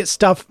 Sometimes I get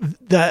stuff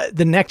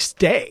the next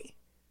day,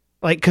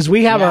 like because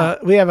we have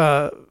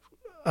a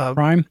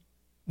Prime.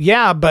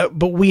 Yeah, but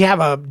we have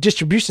a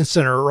distribution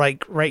center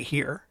right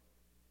here,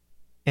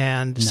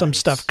 and some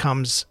stuff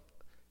comes,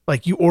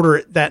 like you order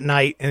it that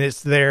night and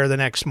it's there the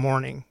next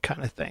morning,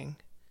 kind of thing.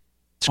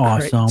 It's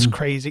awesome. It's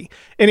crazy.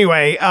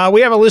 Anyway, we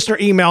have a listener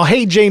email.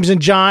 Hey, James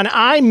and John,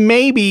 I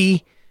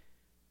maybe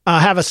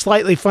have a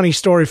slightly funny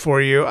story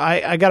for you.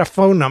 I got a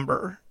phone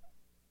number.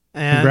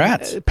 And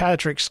congrats.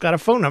 Patrick's got a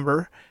phone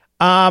number.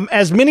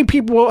 As many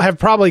people have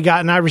probably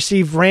gotten, I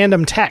receive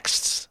random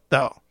texts,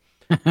 though,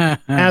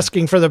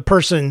 asking for the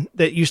person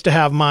that used to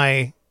have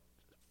my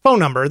phone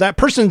number. That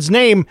person's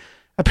name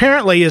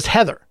apparently is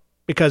Heather,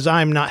 because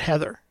I'm not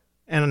Heather,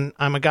 and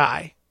I'm a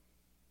guy.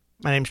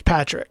 My name's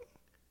Patrick.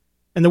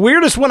 And the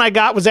weirdest one I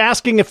got was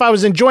asking if I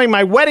was enjoying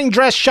my wedding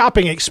dress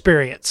shopping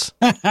experience.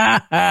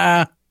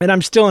 And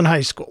I'm still in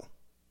high school.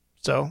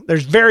 So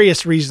there's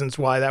various reasons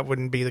why that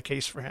wouldn't be the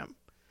case for him.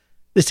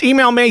 This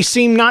email may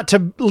seem not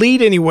to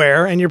lead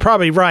anywhere, and you're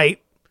probably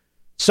right.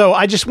 So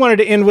I just wanted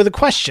to end with a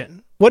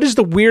question. What is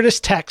the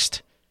weirdest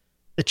text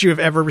that you have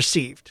ever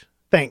received?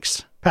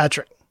 Thanks,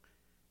 Patrick.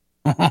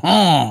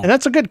 And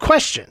that's a good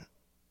question.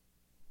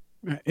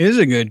 That is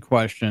a good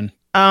question.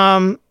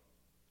 And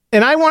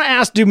I want to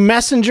ask, do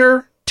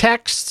messenger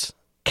texts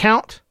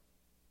count?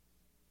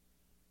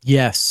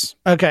 Yes.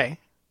 Okay.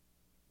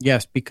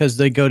 Yes, because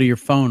they go to your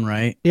phone,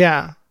 right?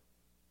 Yeah.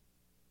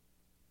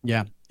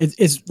 Yeah.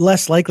 It's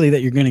less likely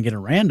that you're going to get a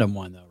random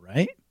one, though,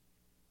 right?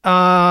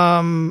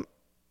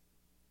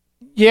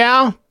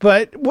 Yeah,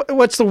 but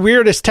what's the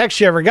weirdest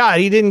text you ever got?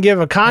 He didn't give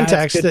a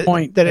context that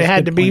it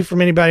had to be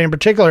from anybody in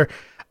particular.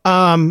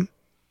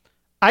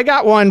 I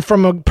got one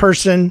from a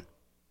person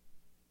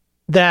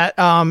that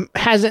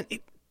hasn't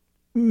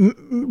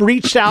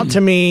reached out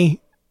to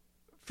me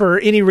for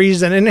any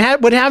reason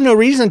and would have no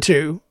reason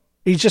to.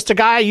 He's just a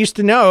guy I used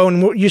to know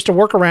and used to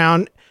work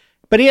around,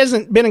 but he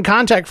hasn't been in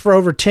contact for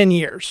over 10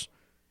 years.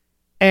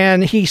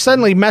 And he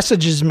suddenly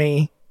messages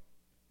me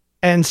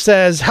and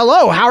says,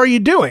 "Hello, how are you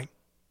doing?"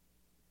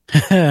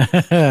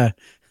 And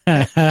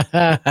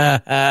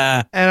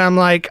I'm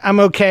like, "I'm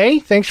okay.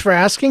 Thanks for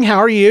asking. How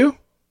are you?"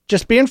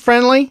 Just being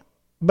friendly,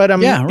 but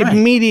I'm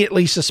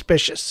immediately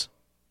suspicious.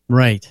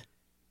 Right.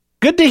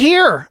 Good to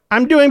hear.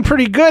 I'm doing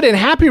pretty good and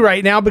happy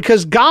right now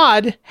because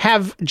God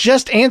have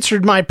just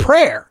answered my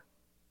prayer.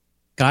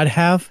 God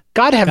have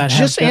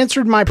just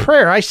answered my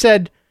prayer. I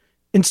said,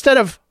 instead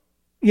of,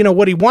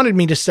 what he wanted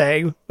me to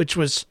say, which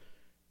was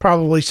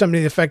probably something to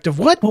the effect of,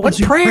 what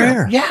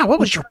prayer? Yeah, what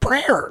was your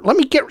prayer? Let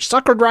me get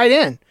suckered right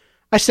in.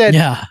 I said,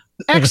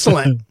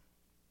 excellent.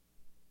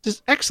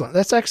 Just excellent.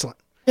 That's excellent.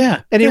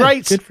 Yeah. And he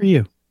writes, good for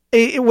you.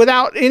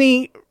 Without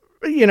any,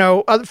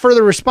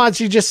 further response,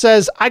 he just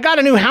says, "I got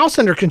a new house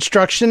under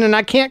construction and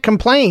I can't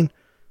complain.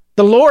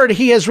 The Lord,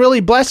 he has really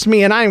blessed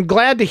me and I am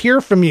glad to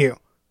hear from you,"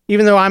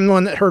 even though I'm the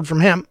one that heard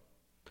from him.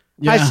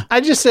 Yeah.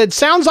 I just said,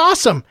 "Sounds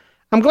awesome.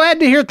 I'm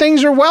glad to hear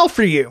things are well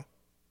for you."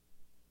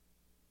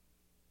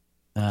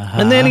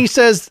 And then he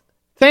says,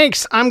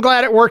 "Thanks. I'm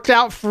glad it worked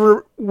out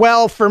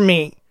well for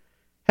me.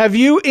 Have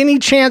you any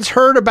chance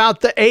heard about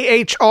the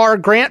AHR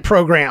grant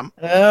program?"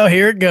 Oh,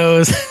 here it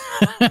goes.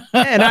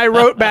 And I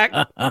wrote back,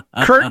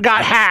 "Kurt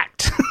got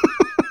hacked."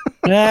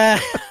 And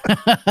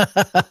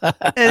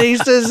he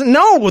says,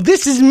 "No,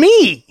 this is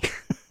me."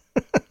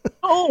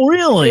 Oh,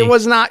 really? It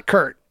was not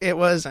Kurt. It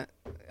wasn't.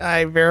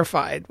 I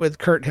verified with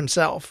Kurt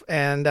himself.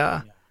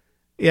 And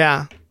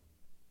yeah.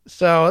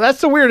 So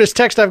that's the weirdest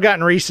text I've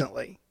gotten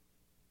recently.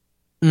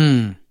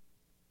 But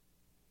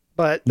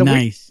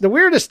the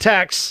weirdest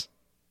texts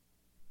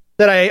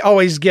that I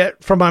always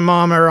get from my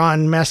mom are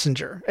on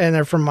Messenger, and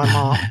they're from my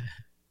mom.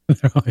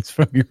 They're always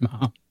from your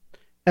mom.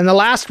 And the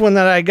last one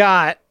that I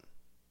got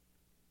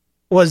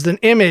was an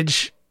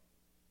image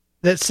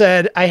that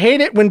said, "I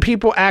hate it when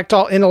people act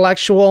all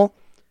intellectual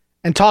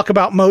and talk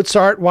about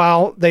Mozart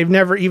while they've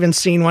never even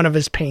seen one of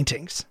his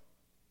paintings."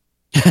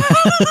 That's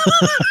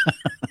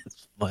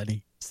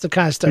funny. It's the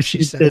kind of stuff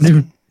she says. She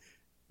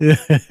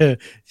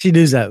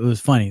knew that. It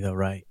was funny though,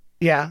 right?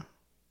 Yeah.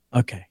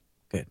 Okay,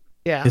 good.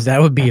 Yeah. Because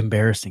that would be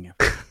embarrassing.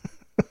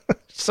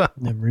 So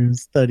never even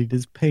studied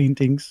his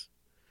paintings.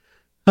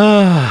 So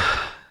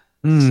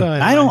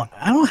I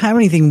don't have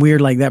anything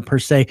weird like that per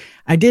se.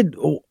 I did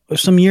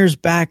some years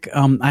back.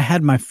 I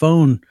had my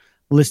phone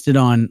listed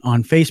on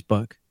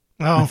Facebook.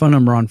 Oh. My phone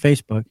number on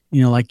Facebook.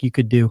 Like you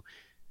could do.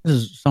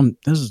 This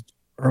is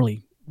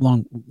early,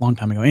 long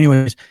time ago.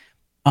 Anyways,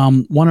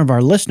 one of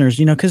our listeners,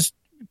 because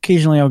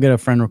occasionally I'll get a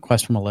friend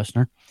request from a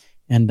listener,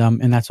 and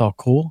that's all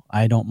cool.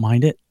 I don't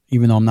mind it,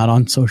 even though I'm not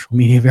on social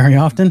media very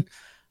often.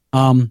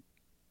 I'll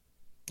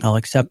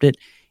accept it.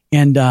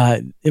 And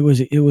it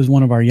was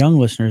one of our young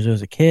listeners. It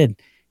was a kid,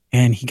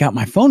 and he got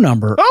my phone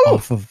number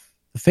off of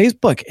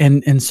Facebook,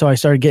 and so I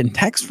started getting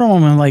texts from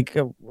him. And like,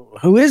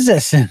 "Who is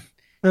this?" And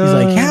he's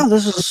like, "Yeah,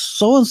 this is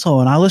so and so,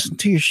 and I listened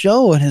to your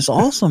show, and it's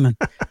awesome." And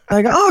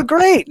I'm like, "Oh,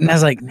 great!" And I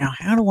was like, "Now,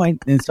 how do I?"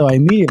 And so I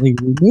immediately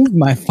removed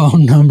my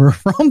phone number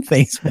from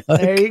Facebook.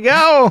 There you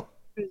go.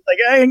 Like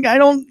I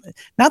don't,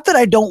 not that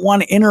I don't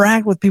want to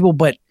interact with people,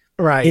 but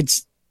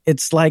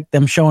it's like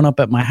them showing up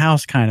at my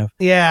house kind of.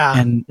 Yeah.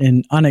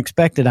 And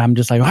unexpected. I'm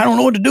just like, I don't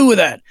know what to do with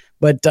that.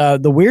 But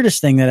the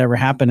weirdest thing that ever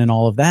happened in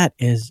all of that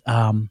is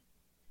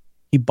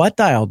he butt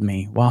dialed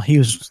me while he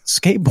was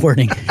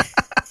skateboarding.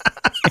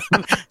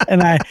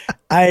 And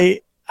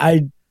I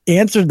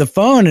answered the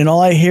phone, and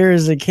all I hear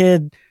is a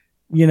kid,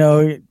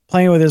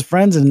 playing with his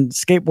friends and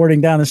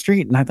skateboarding down the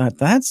street. And I thought,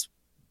 that's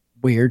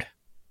weird.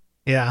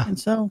 Yeah. And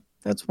so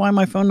that's why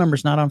my phone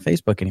number's not on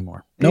Facebook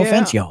anymore. No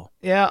offense, y'all.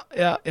 Yeah.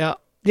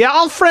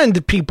 I'll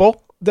friend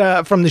people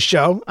from the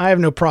show. I have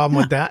no problem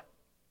with that.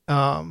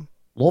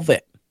 Love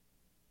it.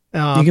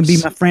 You can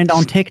be my friend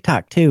on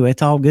TikTok too.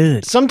 It's all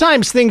good.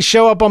 Sometimes things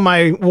show up on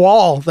my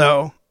wall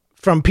though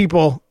from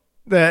people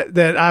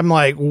that I'm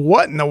like,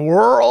 what in the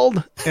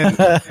world?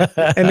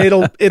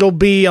 And it'll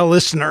be a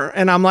listener,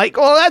 and I'm like,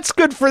 well, that's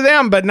good for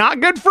them, but not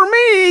good for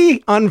me.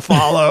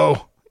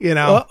 Unfollow.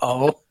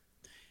 Uh-oh.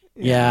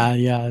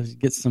 Yeah.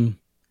 Get some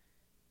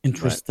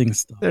interesting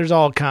stuff. There's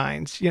all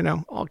kinds,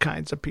 all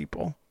kinds of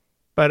people.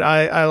 But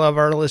I love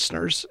our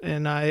listeners,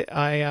 and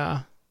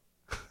I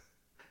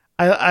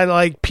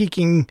like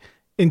peeking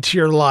into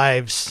your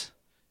lives,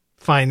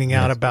 finding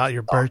out about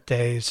your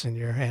birthdays and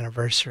your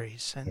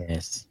anniversaries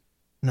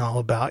and all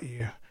about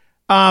you.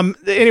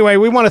 Anyway,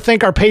 we want to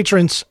thank our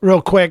patrons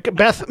real quick.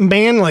 Beth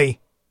Manley.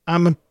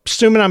 I'm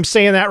assuming I'm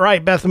saying that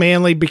right. Beth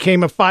Manley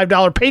became a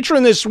 $5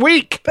 patron this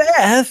week.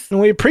 Beth. And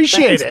we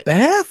appreciate it.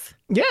 Beth?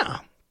 Yeah.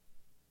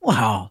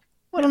 Wow.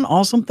 What an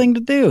awesome thing to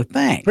do.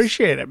 Thanks.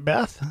 Appreciate it,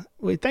 Beth.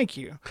 We thank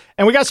you.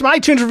 And we got some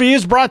iTunes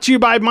reviews brought to you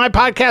by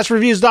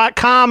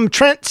mypodcastreviews.com.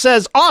 Trent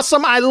says,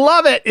 awesome. I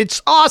love it.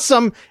 It's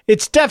awesome.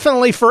 It's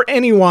definitely for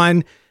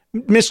anyone.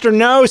 Mr.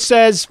 No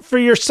says, for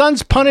your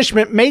son's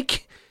punishment,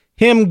 make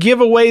him give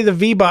away the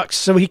V-Bucks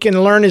so he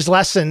can learn his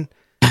lesson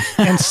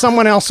and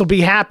someone else will be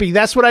happy.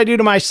 That's what I do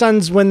to my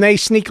sons when they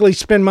sneakily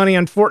spend money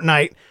on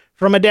Fortnite.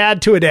 From a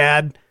dad to a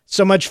dad.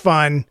 So much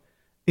fun.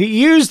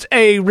 He used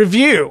a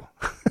review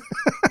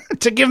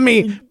to give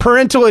me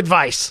parental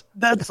advice.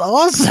 That's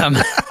awesome.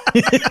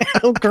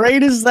 How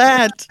great is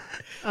that?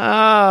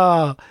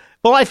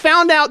 Well, I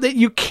found out that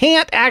you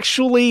can't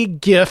actually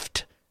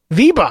gift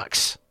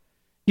V-Bucks.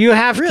 You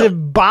have to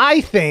buy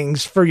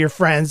things for your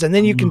friends, and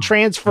then you can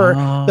transfer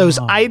those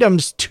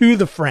items to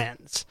the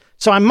friends.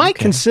 So I might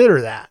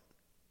consider that.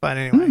 But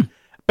anyway,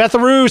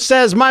 Betharoo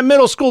says, my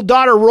middle school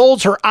daughter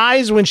rolls her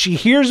eyes when she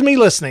hears me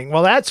listening.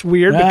 Well, that's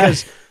weird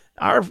because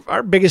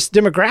our biggest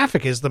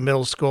demographic is the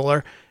middle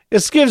schooler.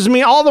 This gives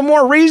me all the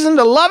more reason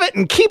to love it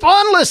and keep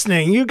on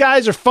listening. You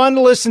guys are fun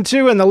to listen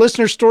to, and the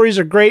listener stories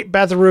are great.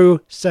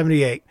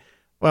 Betharoo78.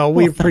 Well,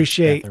 we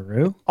appreciate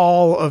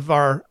all of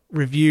our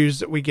reviews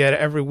that we get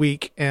every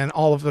week and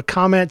all of the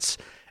comments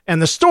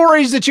and the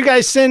stories that you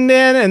guys send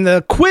in and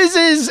the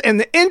quizzes and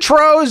the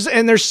intros.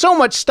 And there's so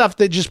much stuff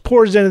that just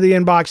pours into the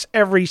inbox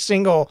every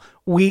single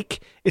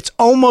week. It's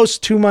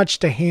almost too much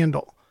to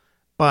handle.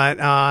 But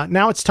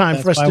now it's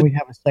time for us to... That's why we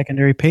have a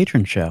secondary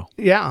patron show.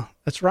 Yeah,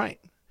 that's right.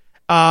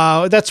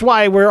 That's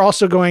why we're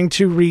also going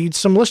to read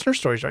some listener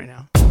stories right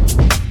now.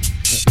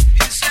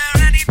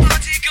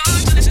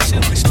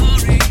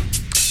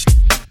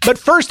 But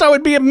first, I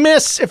would be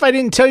amiss if I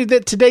didn't tell you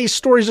that today's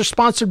stories are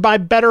sponsored by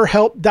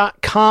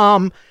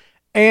BetterHelp.com.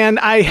 And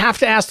I have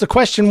to ask the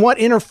question, what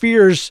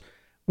interferes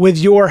with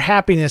your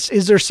happiness?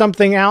 Is there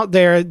something out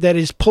there that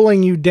is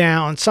pulling you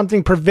down,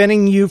 something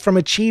preventing you from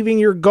achieving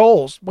your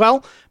goals?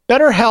 Well,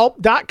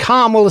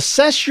 BetterHelp.com will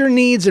assess your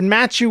needs and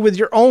match you with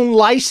your own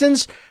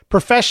licensed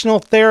professional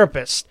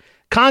therapist.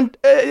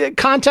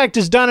 Contact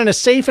is done in a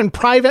safe and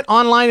private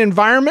online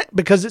environment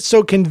because it's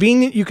so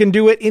convenient. You can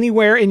do it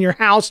anywhere in your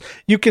house.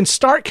 You can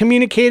start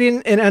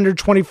communicating in under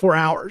 24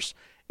 hours.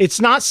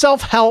 It's not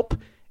self-help.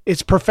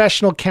 It's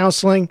professional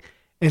counseling.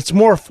 It's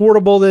more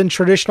affordable than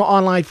traditional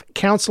online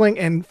counseling,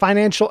 and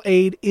financial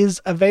aid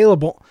is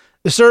available.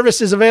 The service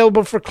is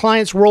available for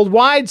clients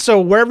worldwide, so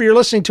wherever you're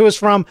listening to us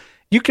from,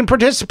 you can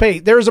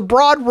participate. There is a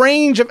broad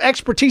range of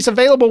expertise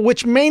available,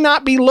 which may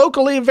not be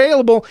locally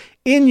available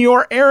in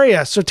your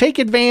area. So take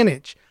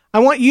advantage. I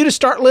want you to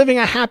start living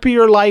a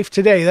happier life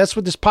today. That's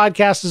what this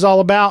podcast is all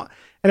about.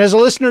 And as a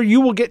listener, you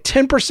will get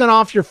 10%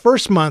 off your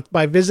first month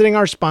by visiting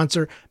our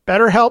sponsor,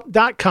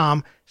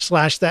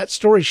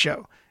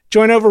 BetterHelp.com/ThatStoryShow.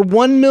 Join over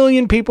 1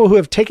 million people who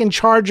have taken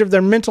charge of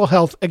their mental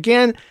health.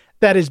 Again,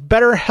 that is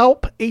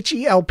BetterHelp,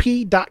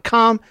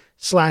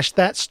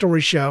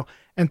 HELP.com/ThatStoryShow.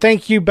 And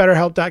thank you,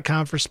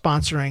 BetterHelp.com, for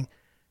sponsoring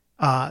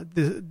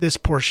this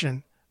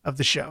portion of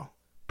the show.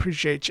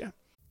 Appreciate you.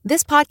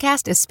 This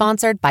podcast is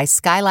sponsored by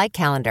Skylight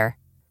Calendar.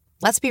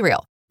 Let's be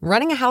real.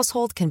 Running a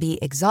household can be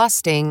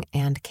exhausting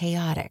and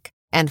chaotic.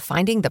 And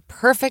finding the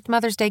perfect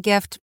Mother's Day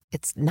gift,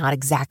 it's not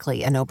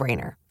exactly a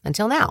no-brainer.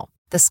 Until now.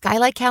 The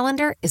Skylight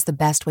Calendar is the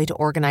best way to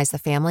organize the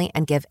family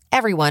and give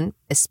everyone,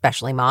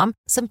 especially mom,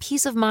 some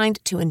peace of mind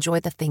to enjoy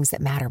the things that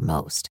matter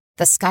most.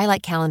 The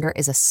Skylight Calendar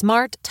is a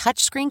smart,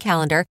 touchscreen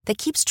calendar that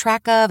keeps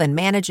track of and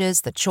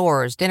manages the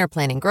chores, dinner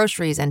planning,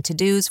 groceries, and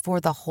to-dos for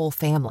the whole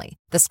family.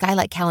 The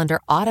Skylight Calendar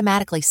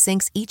automatically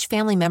syncs each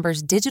family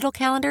member's digital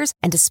calendars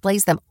and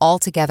displays them all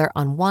together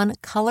on one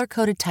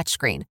color-coded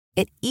touchscreen.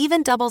 It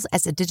even doubles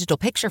as a digital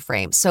picture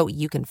frame, so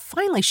you can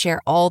finally share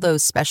all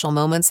those special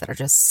moments that are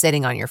just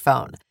sitting on your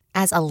phone.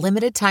 As a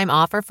limited time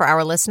offer for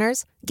our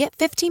listeners, get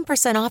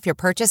 15% off your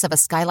purchase of a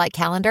Skylight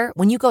Calendar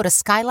when you go to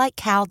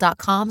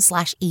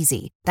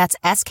skylightcal.com/easy. That's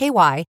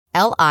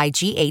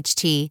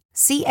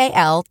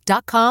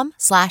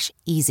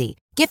SKYLIGHTCAL.com/easy.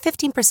 Get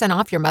 15%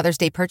 off your Mother's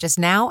Day purchase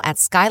now at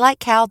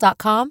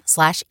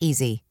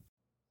skylightcal.com/easy.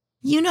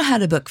 You know how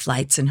to book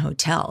flights and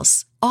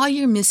hotels. All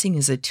you're missing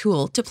is a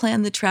tool to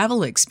plan the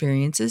travel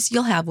experiences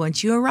you'll have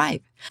once you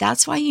arrive.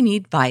 That's why you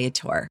need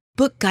Viator.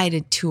 Book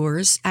guided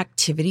tours,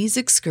 activities,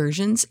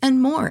 excursions,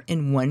 and more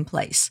in one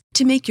place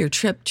to make your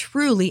trip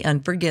truly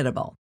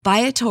unforgettable.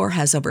 Viator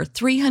has over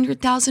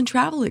 300,000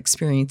 travel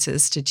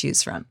experiences to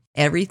choose from.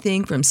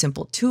 Everything from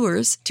simple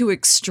tours to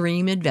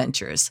extreme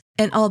adventures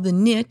and all the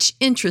niche,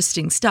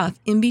 interesting stuff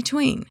in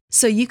between.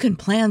 So you can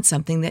plan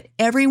something that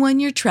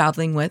everyone you're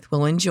traveling with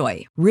will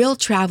enjoy. Real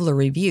traveler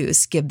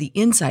reviews give the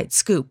inside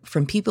scoop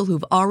from people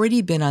who've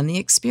already been on the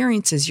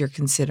experiences you're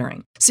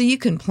considering. So you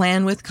can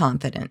plan with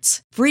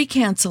confidence. Free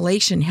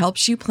cancellation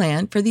helps you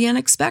plan for the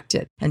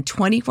unexpected. And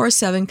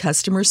 24/7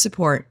 customer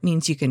support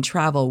means you can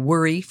travel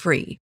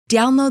worry-free.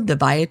 Download the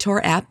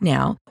Viator app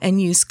now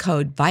and use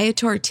code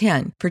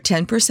Viator10 for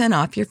 10%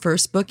 off your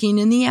first booking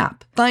in the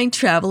app. Find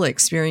travel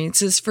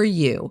experiences for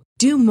you.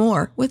 Do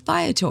more with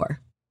Viator.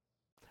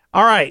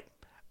 All right.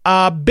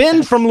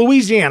 Ben from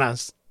Louisiana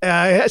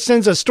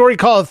sends a story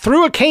called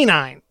Through a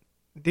Canine.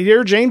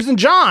 Dear James and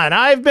John,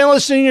 I've been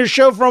listening to your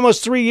show for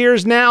almost 3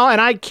 years now, and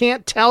I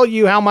can't tell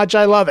you how much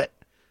I love it.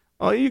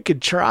 Well, you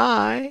could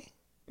try.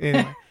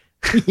 Anyway.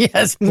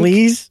 Yes,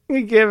 please.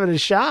 Give it a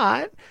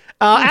shot.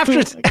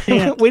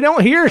 After we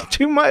don't hear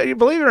too much,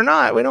 believe it or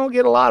not, we don't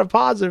get a lot of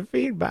positive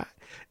feedback.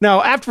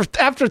 No,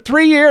 after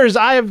 3 years,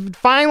 I have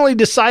finally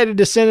decided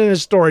to send in a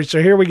story. So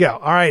here we go.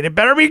 All right, it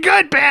better be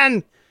good,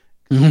 Ben.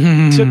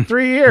 Took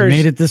 3 years.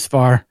 Made it this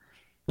far.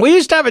 We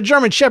used to have a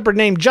German Shepherd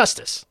named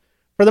Justice.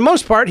 For the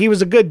most part, he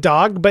was a good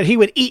dog, but he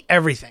would eat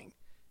everything.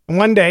 And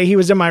one day he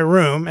was in my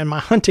room and my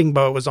hunting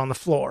bow was on the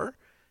floor.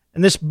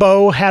 And this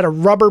bow had a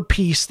rubber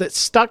piece that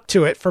stuck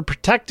to it for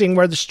protecting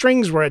where the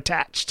strings were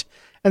attached.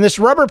 And this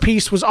rubber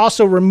piece was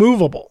also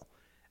removable.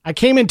 I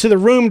came into the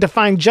room to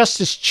find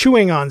Justice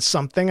chewing on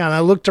something, and I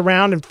looked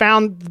around and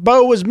found the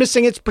bow was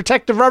missing its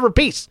protective rubber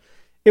piece.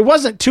 It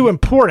wasn't too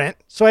important,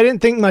 so I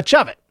didn't think much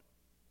of it.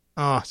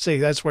 Oh, see,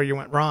 that's where you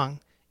went wrong.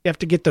 You have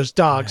to get those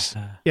dogs.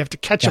 You have to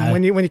catch them.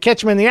 When you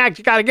catch them in the act,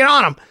 you got to get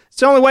on them. It's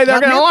the only way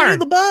they're going to learn.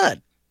 The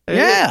bud.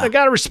 They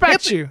got to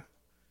respect you.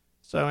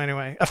 So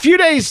anyway, a few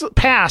days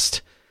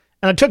passed,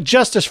 and I took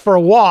Justice for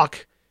a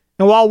walk.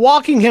 And while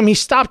walking him, he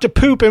stopped to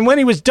poop. And when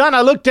he was done,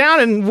 I looked down,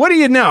 and what do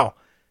you know?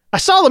 I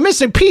saw the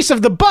missing piece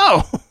of the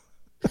bow.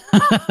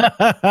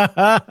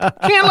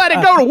 Can't let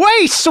it go to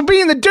waste. So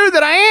being the dude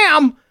that I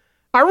am,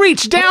 I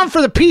reached down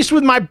for the piece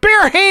with my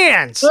bare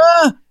hands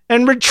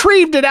and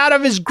retrieved it out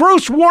of his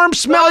gross, warm,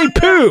 smelly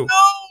poo.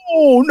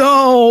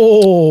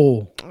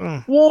 No.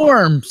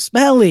 Warm,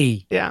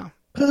 smelly. Yeah.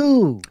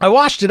 Poo. I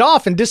washed it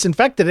off and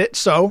disinfected it,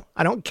 so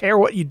I don't care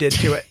what you did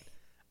to it.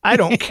 I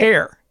don't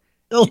care.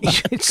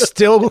 It's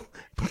still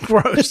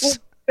gross.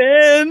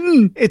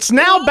 Ben. It's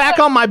now back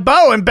on my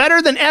bow and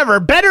better than ever.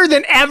 Better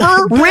than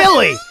ever?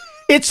 Really?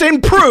 It's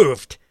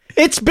improved.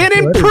 It's been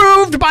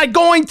improved by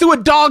going through a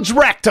dog's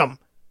rectum.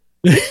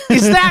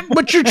 Is that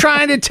what you're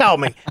trying to tell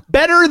me?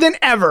 Better than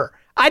ever.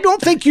 I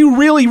don't think you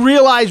really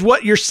realize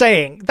what you're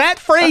saying. That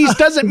phrase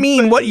doesn't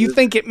mean what you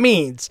think it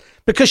means,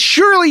 because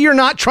surely you're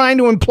not trying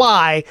to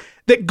imply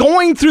that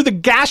going through the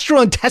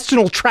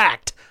gastrointestinal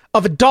tract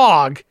of a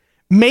dog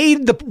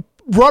made the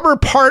rubber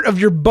part of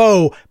your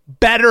bow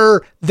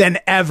better than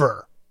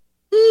ever.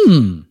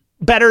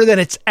 Better than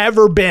it's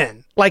ever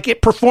been. Like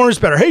it performs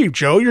better. Hey,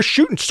 Joe, you're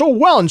shooting so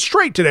well and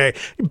straight today.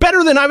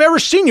 Better than I've ever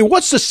seen you.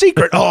 What's the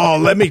secret? Oh,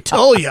 let me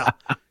tell you.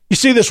 You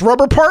see this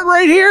rubber part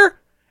right here?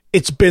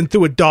 It's been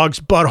through a dog's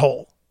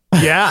butthole.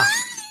 Yeah.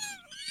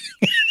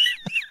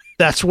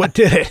 That's what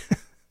did it.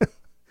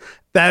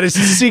 That is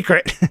the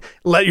secret.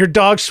 Let your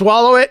dog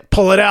swallow it,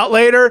 pull it out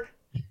later.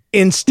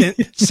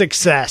 Instant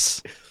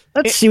success.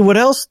 Let's see what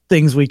else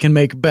things we can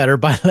make better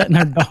by letting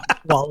our dog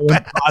swallow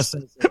and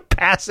process it.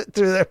 Pass it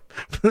through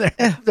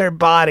their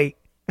body.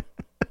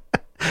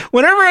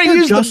 Whenever I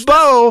use the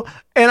bow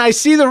and I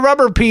see the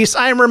rubber piece,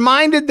 I am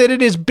reminded that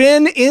it has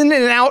been in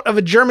and out of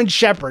a German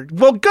Shepherd.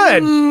 Well,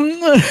 good.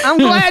 I'm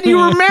glad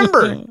you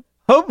remembered.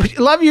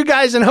 Love you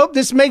guys and hope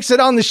this makes it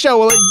on the show.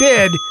 Well, it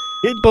did.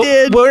 It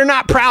did. We're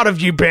not proud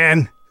of you,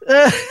 Ben.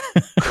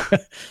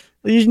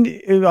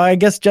 I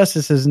guess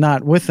Justice is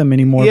not with them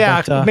anymore.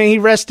 Yeah, but, may he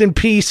rest in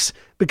peace,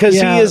 because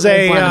he is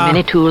a one of the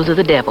many tools of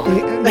the devil.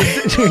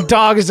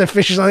 Dog is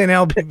officially an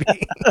LBB.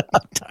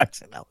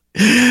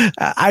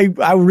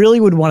 I really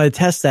would want to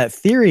test that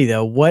theory,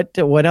 though.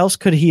 What else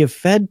could he have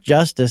fed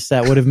Justice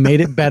that would have made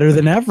it better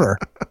than ever?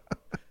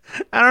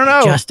 I don't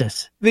know.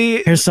 Justice,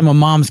 here's some of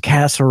Mom's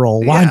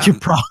casserole. Why don't you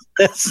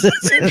process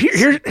this?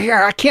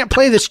 Here, I can't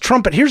play this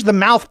trumpet. Here's the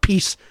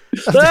mouthpiece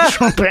of the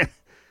trumpet.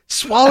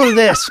 Swallow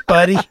this,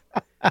 buddy.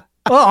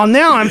 Oh,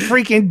 now I'm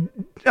freaking,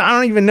 I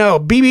don't even know.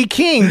 B.B.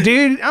 King,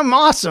 dude. I'm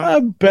awesome.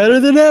 I'm better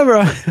than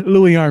ever.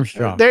 Louis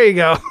Armstrong. There you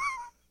go.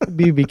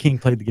 B.B. King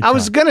played the guitar. I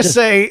was going to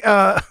say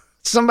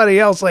somebody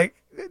else, like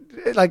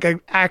an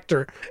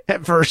actor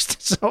at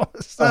first. So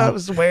that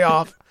was way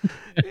off.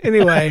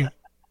 Anyway.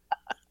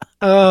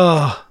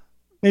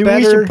 Maybe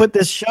we should put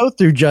this show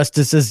through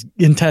Justice's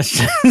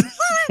intestines.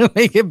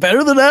 Make it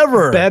better than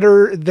ever.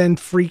 Better than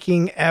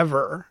freaking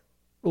ever.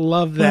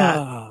 Love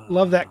that.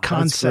 Love that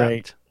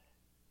concept.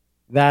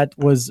 That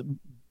was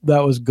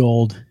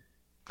gold.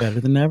 Better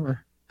than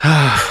ever.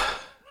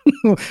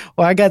 Well,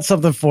 I got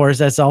something for us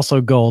that's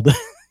also gold.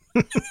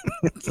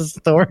 It's a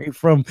story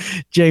from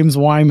James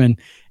Wyman.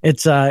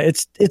 It's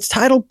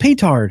titled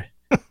Petard.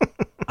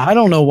 I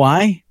don't know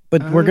why,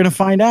 but we're gonna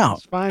find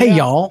out. Hey,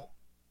 y'all.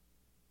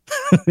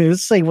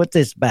 Let's see what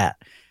this about.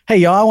 Hey,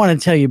 y'all, I want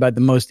to tell you about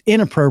the most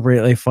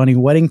inappropriately funny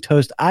wedding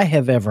toast I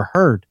have ever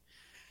heard.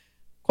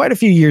 Quite a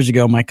few years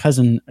ago, my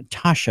cousin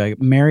Tasha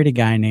married a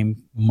guy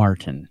named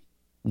Martin.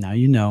 Now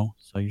you know,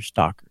 so you're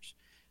stalkers.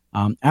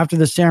 After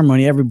the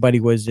ceremony, everybody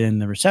was in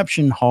the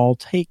reception hall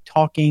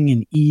talking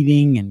and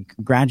eating and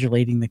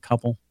congratulating the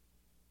couple.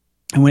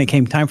 And when it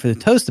came time for the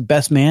toast, the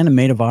best man and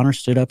maid of honor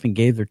stood up and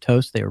gave their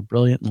toast. They were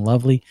brilliant and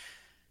lovely.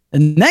 The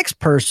next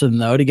person,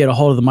 though, to get a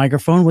hold of the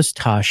microphone was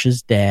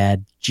Tasha's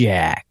dad,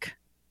 Jack.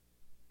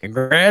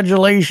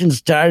 Congratulations,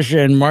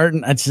 Tasha and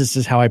Martin. This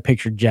is how I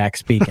pictured Jack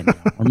speaking.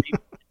 Or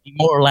maybe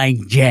more like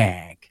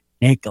Jack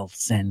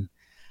Nicholson.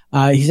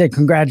 He said,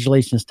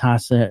 congratulations,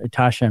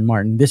 Tasha and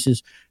Martin. This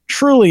is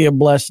truly a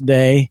blessed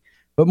day.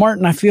 But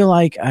Martin, I feel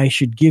like I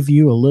should give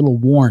you a little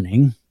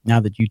warning now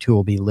that you two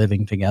will be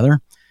living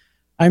together.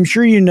 I'm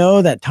sure you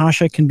know that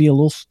Tasha can be a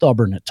little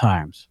stubborn at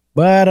times,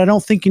 but I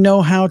don't think you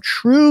know how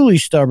truly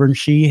stubborn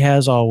she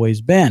has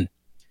always been.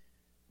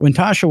 When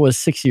Tasha was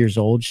 6 years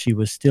old, she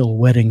was still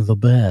wetting the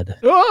bed.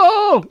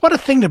 Oh, what a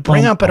thing to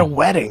bring up at a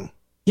wedding.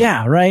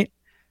 Yeah, right?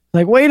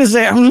 Like, wait a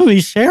second, I'm going to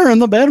be sharing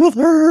the bed with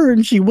her,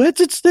 and she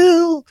wets it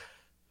still.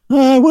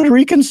 I would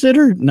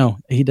reconsider. No,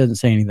 he doesn't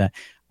say any of that.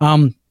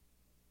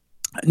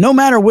 No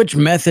matter which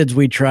methods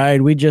we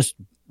tried,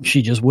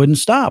 she just wouldn't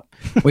stop.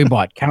 We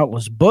bought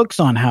countless books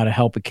on how to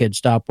help a kid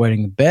stop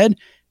wetting the bed,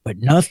 but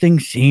nothing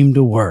seemed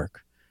to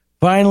work.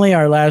 Finally,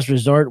 our last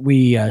resort,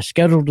 we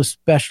scheduled a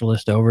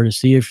specialist over to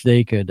see if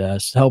they could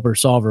help her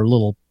solve her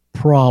little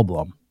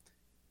problem.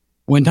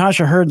 When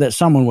Tasha heard that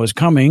someone was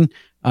going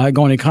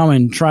to come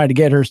and try to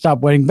get her to stop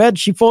wetting bed,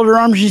 she folded her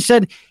arms and she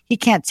said, "He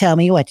can't tell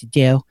me what to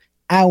do.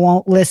 I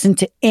won't listen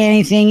to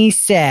anything he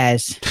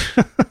says."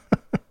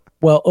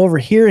 Well,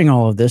 overhearing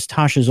all of this,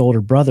 Tasha's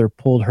older brother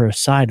pulled her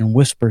aside and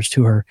whispers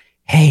to her,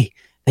 "Hey,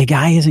 the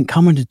guy isn't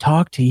coming to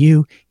talk to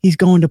you. He's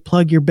going to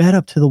plug your bed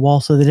up to the wall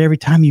so that every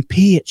time you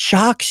pee, it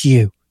shocks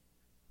you."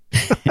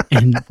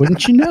 And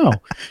wouldn't you know,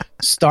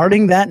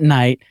 starting that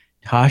night,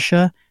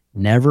 Tasha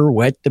never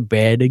wet the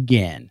bed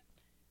again.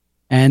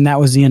 And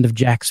that was the end of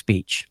Jack's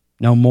speech.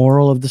 No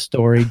moral of the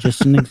story,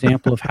 just an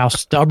example of how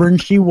stubborn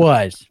she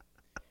was.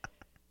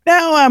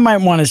 Now, I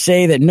might want to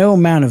say that no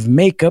amount of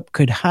makeup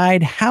could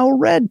hide how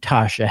red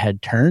Tasha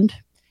had turned.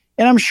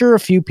 And I'm sure a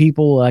few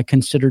people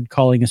considered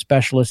calling a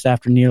specialist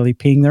after nearly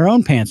peeing their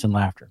own pants in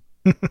laughter.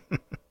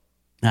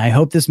 I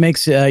hope this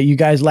makes you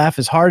guys laugh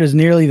as hard as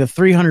nearly the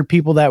 300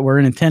 people that were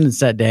in attendance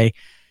that day.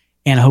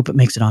 And I hope it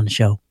makes it on the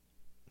show.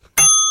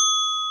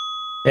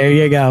 There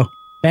you go.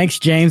 Thanks,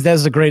 James. That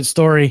was a great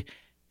story.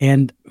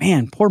 And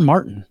man, poor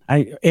Martin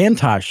and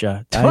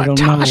Tasha. I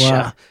don't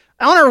know.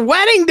 On her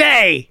wedding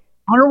day.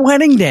 On her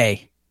wedding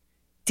day.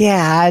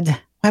 Dad,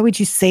 why would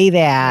you say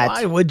that?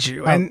 Why would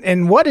you?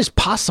 And what is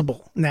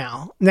possible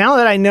now? Now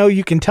that I know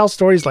you can tell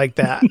stories like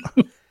that,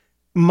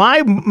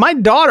 my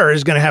daughter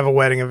is going to have a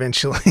wedding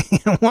eventually.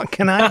 What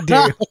can I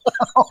do?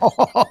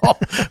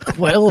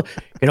 Well,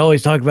 you can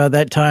always talk about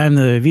that time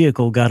the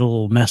vehicle got a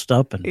little messed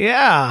up. And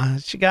yeah,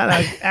 she got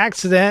an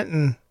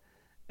accident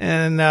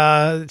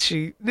and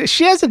she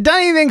hasn't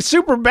done anything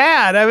super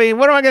bad. I mean,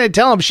 what am I going to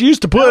tell him? She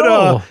used to put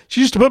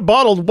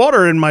bottled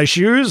water in my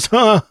shoes.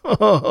 Yeah,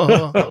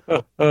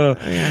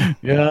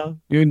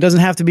 it doesn't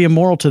have to be a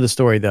moral to the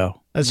story,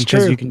 though. That's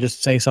because true. You can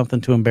just say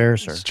something to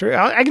embarrass her. That's true.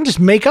 I can just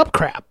make up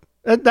crap.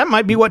 That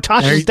might be what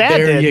Tasha's dad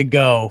did. There you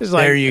go. It's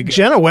like, there you go.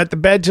 Jenna wet the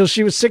bed till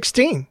she was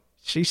 16.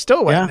 She's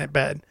still wetting that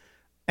bed.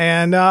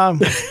 And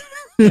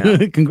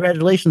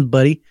congratulations,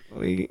 buddy.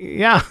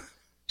 Yeah.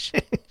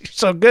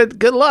 So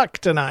good luck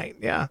tonight.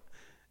 Yeah.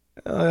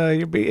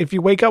 If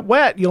you wake up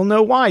wet, you'll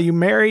know why. You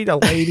married a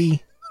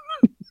lady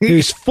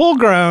who's full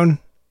grown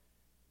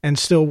and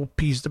still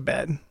pees the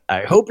bed.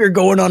 I hope you're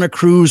going on a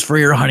cruise for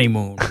your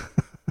honeymoon.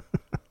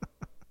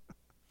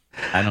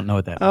 I don't know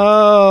what that means.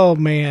 Oh,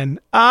 man.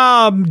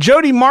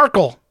 Jody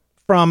Markle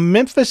from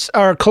Memphis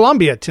or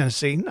Columbia,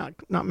 Tennessee, not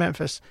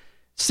Memphis,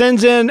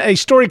 sends in a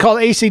story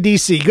called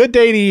AC/DC. Good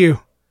day to you.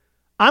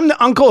 I'm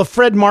the uncle of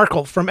Fred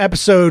Markle from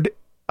episode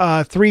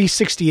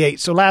 368.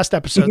 So last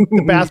episode,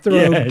 the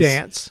bathrobe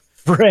dance.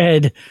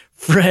 Fred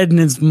and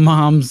his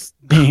mom's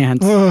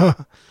dance.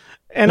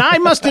 And I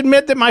must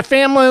admit that my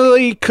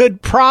family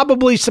could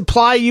probably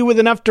supply you with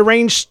enough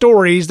deranged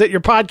stories that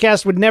your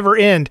podcast would never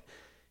end.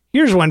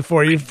 Here's one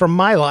for you from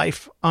my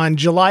life. On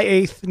July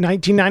 8th,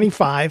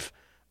 1995,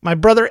 my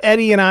brother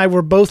Eddie and I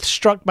were both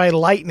struck by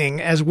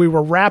lightning as we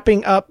were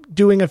wrapping up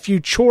doing a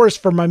few chores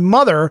for my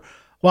mother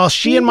while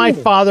she and my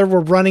father were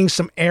running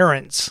some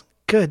errands.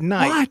 Good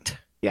night. What?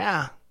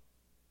 Yeah.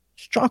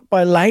 Struck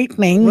by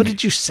lightning? What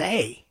did you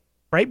say?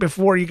 Right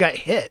before you got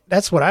hit.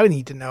 That's what I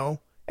need to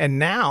know. And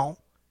now.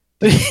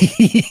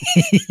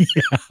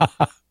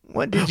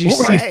 What did you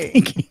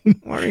say?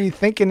 What are you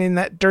thinking in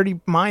that dirty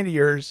mind of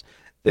yours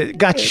that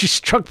got you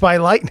struck by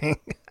lightning?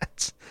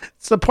 It's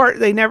the part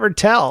they never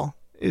tell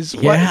is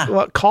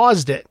what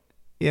caused it,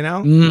 you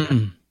know?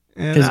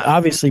 Because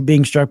obviously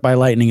being struck by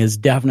lightning is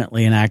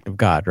definitely an act of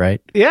God,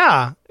 right?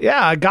 Yeah.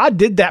 God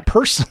did that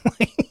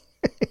personally.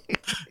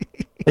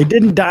 They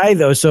didn't die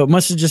though, so it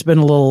must have just been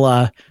a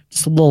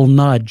little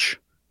nudge.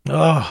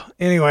 Oh,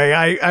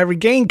 anyway, I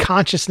regained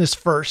consciousness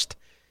first.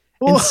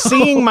 And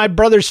seeing my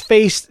brother's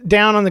face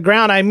down on the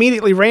ground, I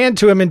immediately ran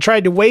to him and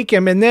tried to wake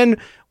him. And then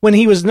when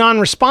he was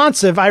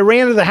non-responsive, I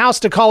ran to the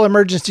house to call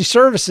emergency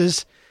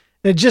services.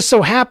 And it just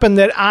so happened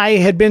that I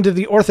had been to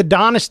the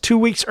orthodontist 2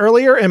 weeks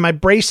earlier and my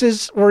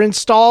braces were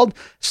installed.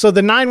 So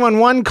the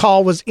 911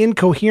 call was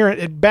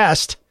incoherent at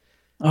best.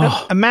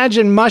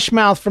 Imagine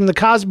Mushmouth from the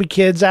Cosby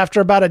Kids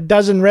after about a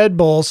dozen Red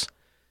Bulls.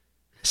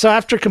 So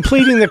after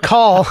completing the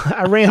call,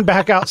 I ran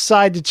back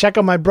outside to check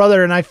on my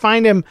brother and I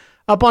find him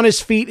up on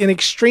his feet and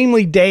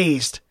extremely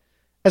dazed.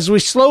 As we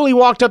slowly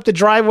walked up the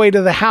driveway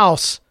to the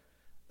house,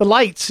 the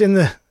lights in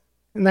the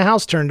and the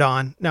house turned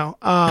on. No.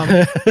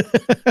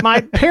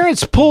 My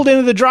parents pulled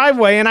into the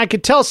driveway, and I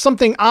could tell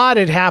something odd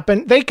had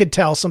happened. They could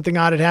tell something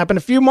odd had happened.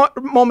 A few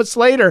moments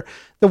later,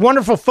 the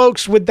wonderful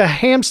folks with the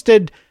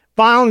Hampstead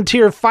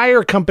Volunteer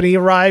Fire Company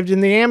arrived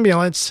in the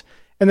ambulance,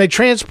 and they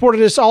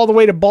transported us all the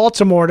way to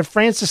Baltimore to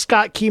Francis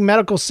Scott Key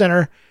Medical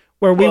Center,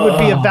 where we would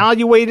be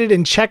evaluated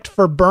and checked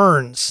for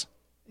burns.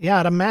 Yeah,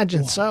 I'd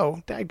imagine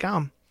so.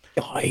 Dadgum.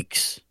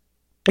 Yikes.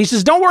 He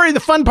says, don't worry, the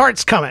fun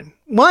part's coming.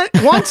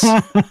 Once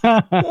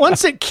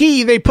at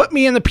Key, they put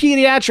me in the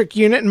pediatric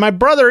unit and my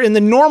brother in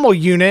the normal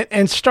unit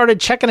and started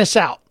checking us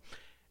out.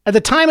 At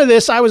the time of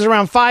this, I was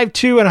around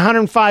 5'2" and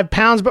 105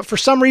 pounds, but for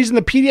some reason,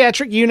 the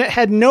pediatric unit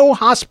had no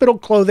hospital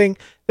clothing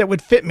that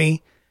would fit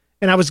me,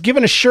 and I was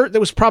given a shirt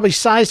that was probably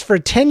sized for a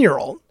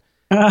 10-year-old.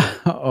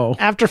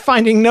 After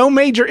finding no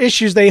major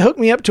issues, they hooked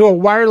me up to a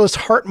wireless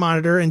heart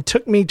monitor and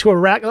took me to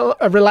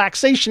a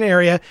relaxation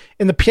area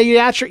in the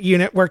pediatric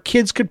unit where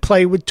kids could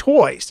play with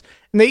toys.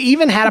 And they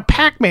even had a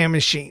Pac-Man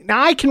machine.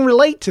 Now, I can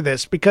relate to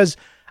this because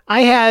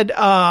I had,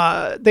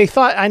 they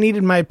thought I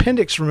needed my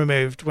appendix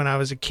removed when I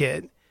was a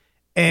kid.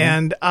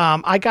 And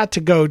I got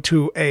to go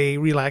to a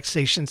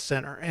relaxation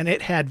center, and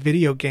it had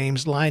video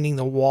games lining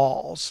the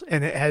walls,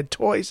 and it had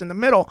toys in the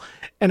middle.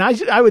 And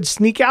I would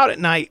sneak out at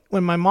night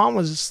when my mom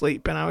was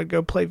asleep, and I would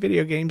go play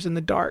video games in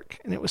the dark,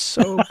 and it was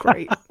so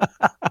great.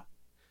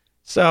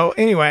 So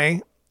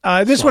anyway,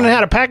 this one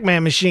had a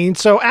Pac-Man machine.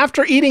 So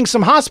after eating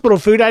some hospital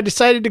food, I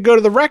decided to go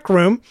to the rec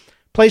room,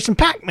 play some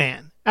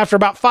Pac-Man. After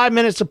about 5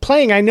 minutes of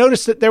playing, I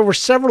noticed that there were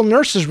several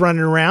nurses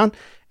running around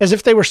as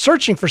if they were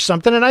searching for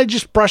something, and I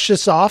just brushed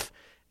this off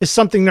as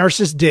something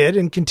nurses did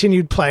and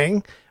continued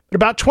playing. But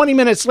about 20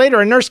 minutes later,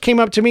 a nurse came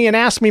up to me and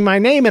asked me my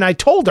name, and I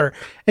told her,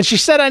 and she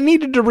said I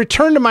needed to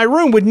return to my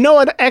room with no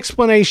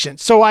explanation.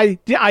 So I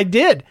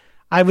did.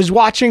 I was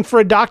watching for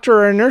a doctor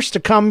or a nurse to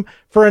come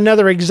for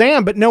another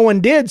exam, but no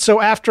one did. So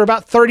after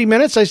about 30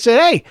 minutes, I said,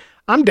 hey,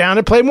 I'm down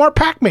to play more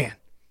Pac-Man.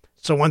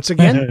 So once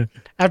again,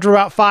 after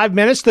about 5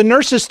 minutes, the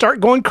nurses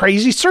start going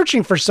crazy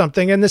searching for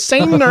something. And the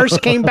same nurse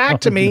came back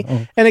to me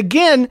and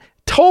again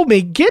told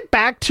me, get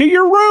back to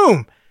your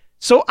room.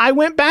 So I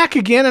went back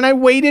again and I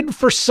waited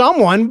for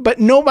someone, but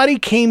nobody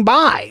came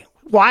by.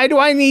 Why do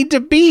I need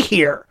to be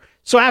here?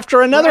 So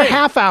after another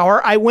half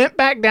hour, I went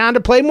back down to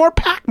play more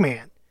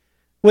Pac-Man.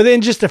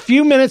 Within just a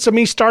few minutes of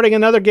me starting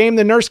another game,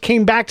 the nurse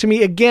came back to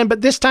me again, but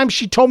this time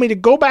she told me to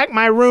go back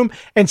my room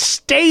and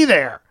stay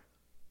there.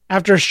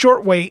 After a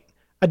short wait,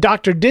 a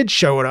doctor did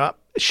show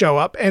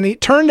up, and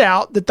it turned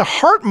out that the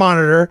heart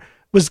monitor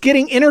was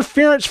getting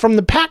interference from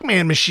the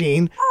Pac-Man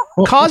machine,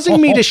 causing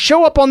me to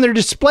show up on their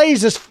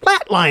displays as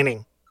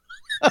flatlining.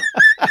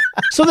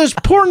 So those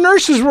poor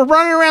nurses were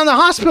running around the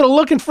hospital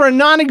looking for a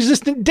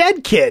non-existent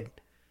dead kid,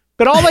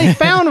 but all they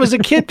found was a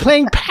kid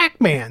playing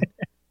Pac-Man.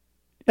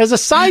 As a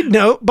side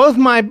note, both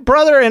my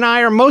brother and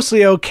I are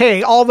mostly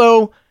okay,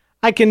 although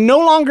I can no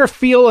longer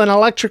feel an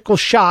electrical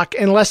shock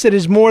unless it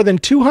is more than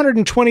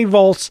 220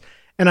 volts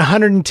and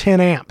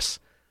 110 amps.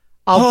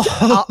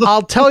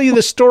 I'll tell you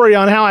the story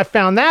on how I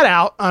found that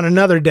out on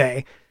another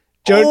day.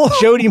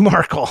 Jody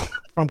Markle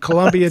from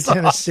Columbia,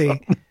 Tennessee.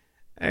 Awesome.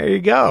 There you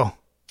go.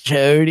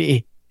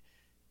 Jody.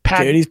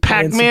 Jody's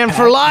Pac-Man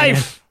for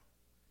life.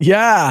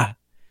 Yeah.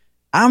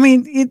 I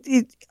mean,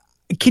 it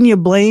can you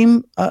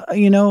blame,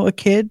 a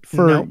kid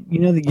for,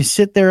 that you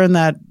sit there in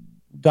that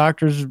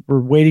doctor's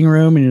waiting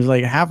room and it's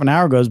like half an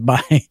hour goes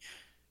by.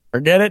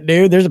 Forget it,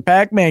 dude. There's a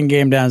Pac-Man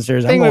game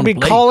downstairs. Thing would be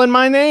calling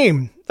my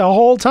name the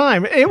whole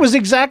time. It was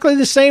exactly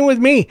the same with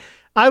me.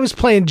 I was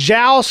playing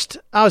Joust.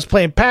 I was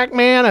playing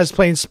Pac-Man. I was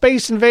playing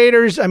Space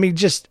Invaders. I mean,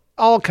 just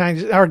all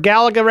kinds, or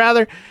Galaga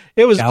rather.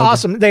 It was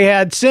awesome. They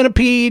had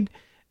Centipede.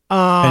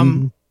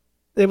 It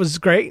was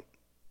great.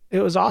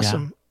 It was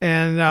awesome. Yeah.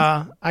 And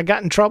I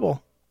got in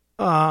trouble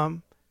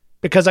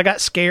because I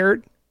got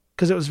scared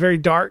because it was very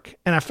dark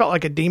and I felt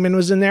like a demon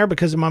was in there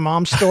because of my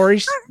mom's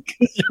stories.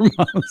 Your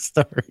mom's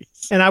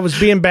stories. And I was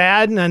being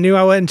bad and I knew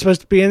I wasn't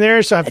supposed to be in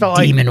there. So I felt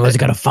like demon was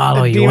going to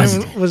follow you.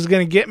 Demon was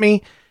going to get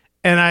me.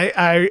 And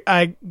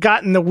I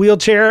got in the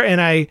wheelchair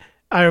and I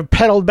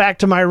pedaled back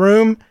to my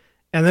room.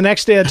 And the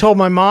next day I told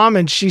my mom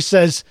and she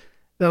says,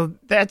 "No,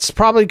 that's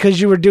probably because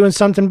you were doing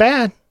something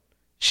bad."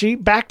 She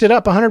backed it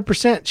up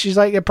 100%. She's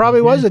like, it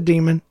probably was a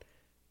demon.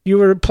 You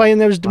were playing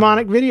those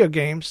demonic video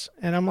games.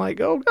 And I'm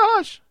like, oh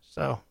gosh.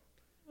 So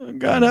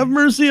God have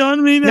mercy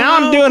on me. Now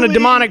I'm doing a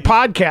demonic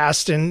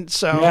podcast. And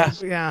so,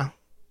 yeah,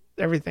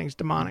 everything's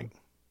demonic.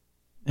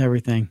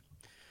 Everything.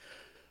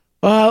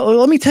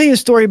 Let me tell you a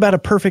story about a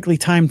perfectly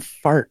timed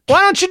fart.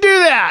 Why don't you do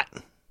that?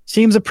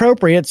 Seems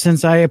appropriate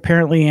since I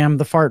apparently am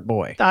the fart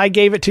boy. I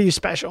gave it to you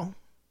special.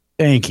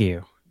 Thank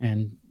you.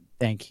 And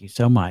thank you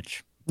so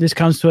much. This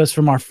comes to us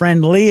from our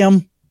friend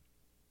Liam.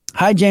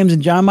 Hi, James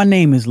and John. My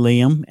name is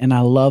Liam, and I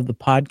love the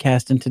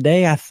podcast. And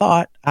today I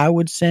thought I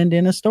would send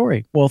in a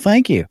story. Well,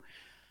 thank you.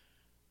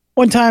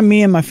 One time,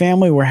 me and my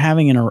family were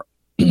having an...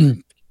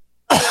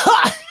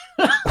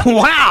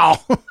 Wow.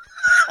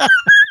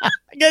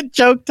 I get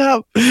choked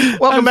up.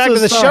 Welcome back to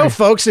the show,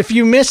 folks. If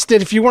you missed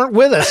it, if you weren't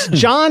with us,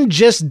 John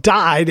just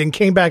died and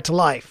came back to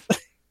life.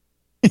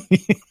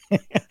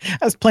 I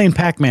was playing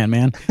Pac-Man,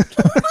 man.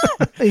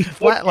 He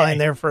flatlined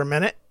there for a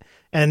minute.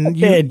 And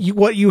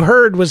what you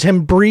heard was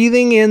him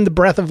breathing in the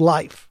breath of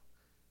life.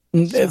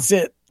 That's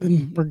it.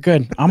 We're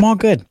good. I'm all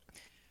good.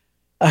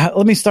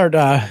 Let me start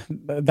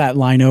that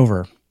line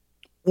over.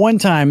 One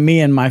time, me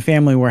and my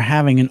family were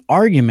having an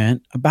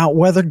argument about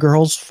whether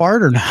girls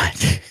fart or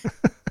not.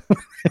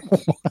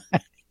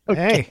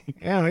 Okay. Hey,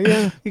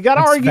 yeah. You got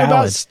to argue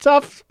about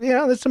stuff,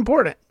 that's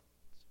important.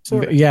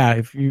 Yeah,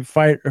 if you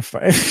fight, if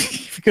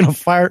you're going to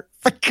fart,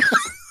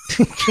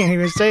 you can't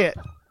even say it.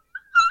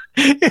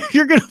 If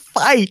you're going to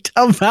fight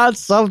about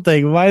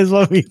something, might as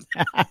well be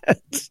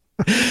that.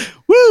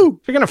 Woo!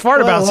 If you're going to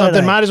fart about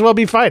something, might as well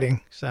be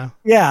fighting. So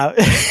yeah.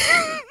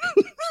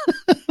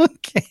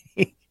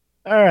 Okay.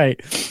 All right.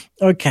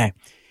 Okay.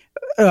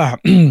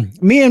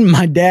 Me and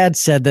my dad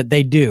said that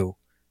they do.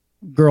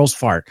 Girls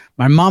fart.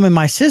 My mom and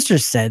my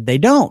sisters said they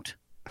don't.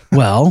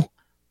 Well,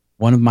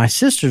 one of my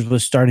sisters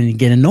was starting to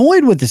get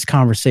annoyed with this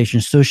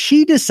conversation, so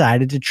she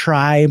decided to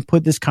try and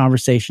put this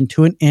conversation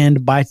to an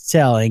end by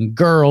telling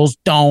girls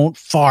don't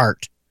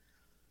fart.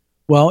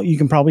 Well, you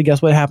can probably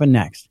guess what happened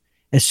next.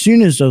 As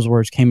soon as those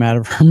words came out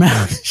of her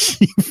mouth,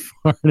 she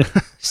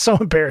farted. So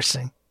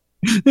embarrassing.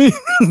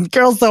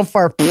 Girls don't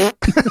fart.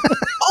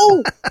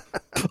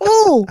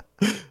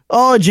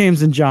 Oh,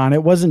 James and John,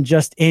 it wasn't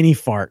just any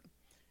fart.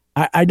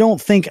 I don't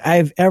think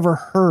I've ever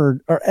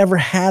heard or ever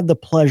had the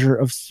pleasure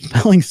of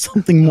smelling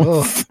something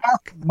more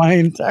my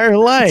entire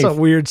life. That's a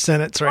weird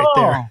sentence right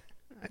there.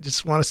 I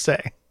just want to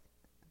say.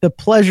 The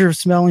pleasure of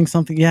smelling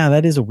something. Yeah,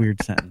 that is a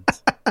weird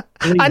sentence.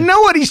 I know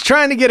what he's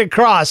trying to get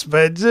across,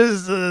 but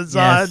it's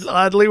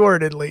oddly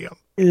worded, Liam.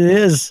 It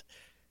is.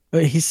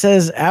 But he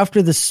says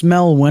after the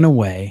smell went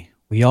away,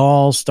 we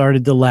all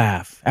started to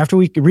laugh. After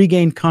we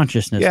regained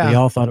consciousness, we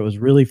all thought it was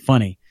really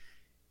funny.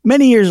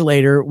 Many years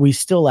later, we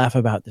still laugh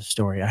about this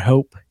story. I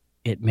hope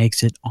it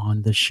makes it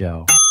on the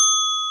show.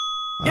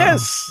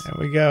 Yes. There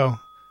we go.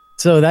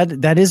 So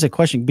that is a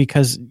question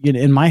because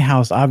in my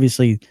house,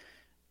 obviously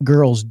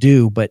girls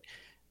do, but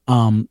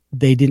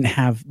they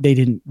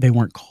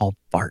weren't called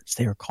farts.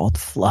 They were called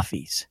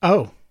fluffies.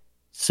 Oh.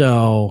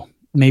 So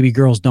maybe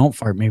girls don't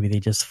fart. Maybe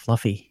they just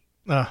fluffy.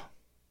 Oh.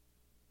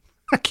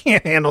 I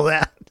can't handle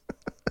that.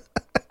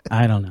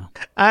 I don't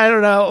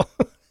know.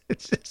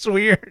 It's just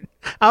weird.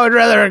 I would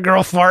rather a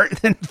girl fart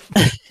than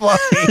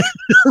fluffy.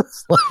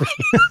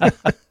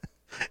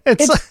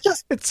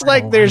 It's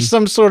like there's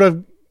some sort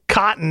of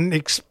cotton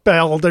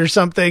expelled or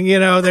something.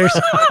 There's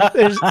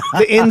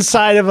the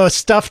inside of a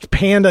stuffed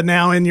panda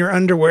now in your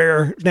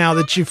underwear now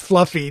that you've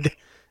fluffied.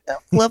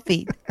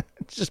 Fluffy.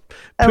 Just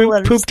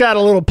pooped out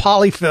a little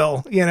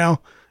polyfill,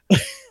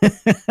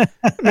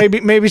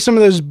 Maybe some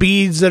of those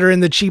beads that are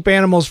in the cheap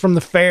animals from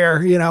the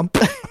fair,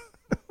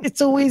 It's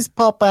always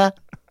Papa.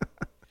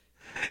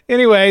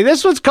 Anyway,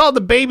 this one's called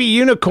The Baby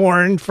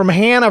Unicorn from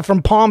Hannah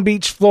from Palm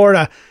Beach,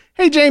 Florida.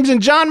 Hey, James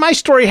and John, my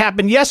story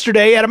happened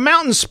yesterday at a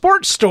mountain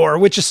sports store,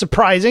 which is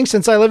surprising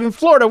since I live in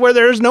Florida where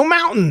there's no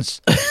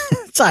mountains.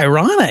 It's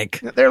ironic.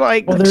 They're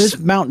like, well, there's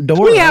Mount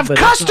Dora. We have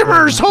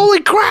customers.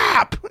 Holy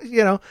crap.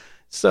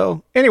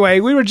 So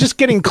anyway, we were just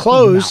getting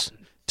clothes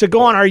to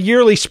go on our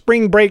yearly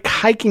spring break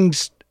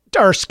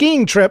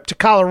skiing trip to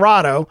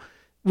Colorado.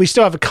 We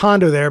still have a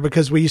condo there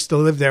because we used to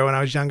live there when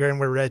I was younger and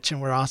we're rich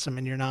and we're awesome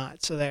and you're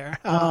not. So there.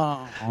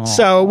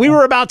 So we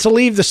were about to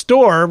leave the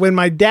store when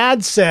my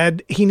dad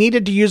said he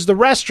needed to use the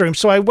restroom.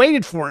 So I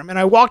waited for him and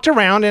I walked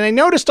around and I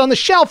noticed on the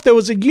shelf there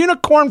was a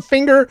unicorn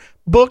finger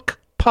book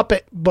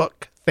puppet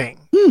book thing.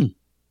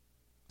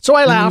 So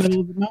I laughed. In the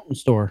middle of the mountain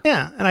store.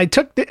 Yeah. And I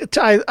took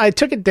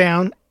it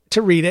down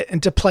to read it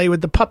and to play with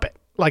the puppet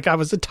like I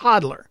was a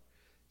toddler.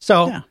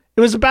 So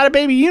it was about a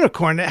baby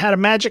unicorn that had a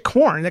magic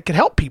horn that could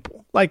help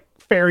people like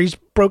fairies'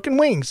 broken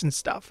wings and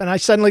stuff. And I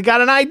suddenly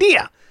got an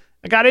idea.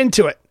 I got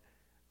into it.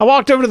 I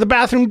walked over to the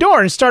bathroom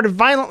door and started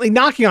violently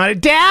knocking on it.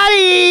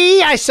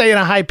 Daddy, I say in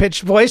a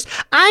high-pitched voice,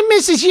 I'm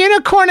Mrs.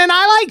 Unicorn and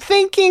I like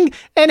thinking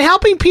and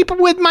helping people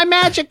with my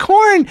magic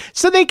horn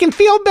so they can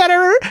feel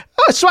better.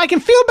 So I can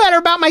feel better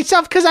about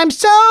myself because I'm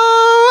so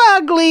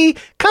ugly.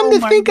 Come to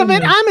think of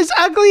it, I'm as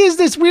ugly as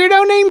this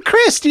weirdo named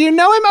Chris. Do you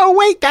know him? Oh,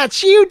 wait,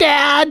 that's you,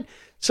 Dad.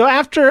 So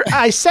after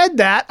I said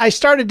that, I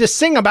started to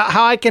sing about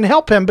how I can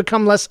help him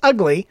become less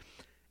ugly.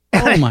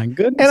 And my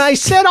goodness. And I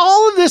said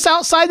all of this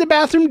outside the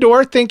bathroom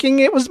door thinking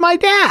it was my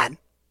dad,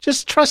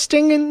 just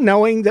trusting and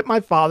knowing that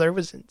my father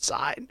was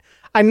inside.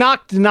 I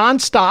knocked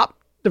nonstop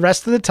the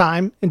rest of the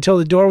time until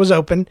the door was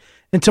open.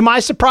 And to my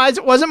surprise,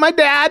 it wasn't my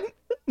dad.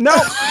 No.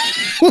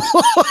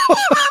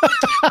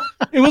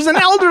 It was an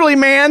elderly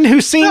man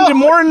who seemed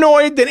more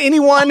annoyed than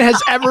anyone has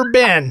ever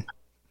been.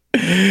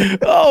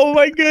 Oh,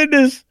 my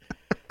goodness.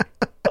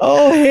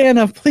 Oh,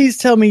 Hannah, please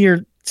tell me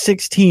you're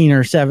 16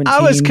 or 17. I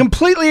was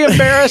completely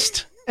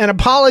embarrassed and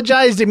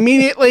apologized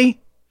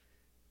immediately.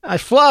 I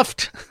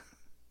fluffed.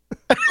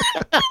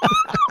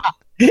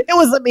 It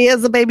wasn't me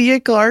as a baby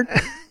unicorn.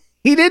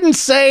 He didn't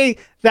say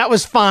that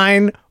was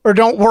fine or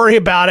don't worry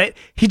about it.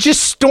 He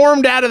just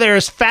stormed out of there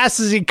as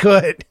fast as he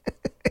could.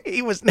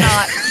 He was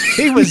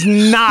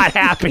not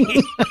happy.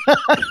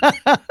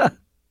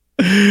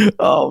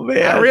 Oh,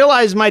 man. I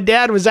realized my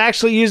dad was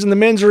actually using the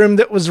men's room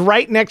that was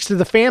right next to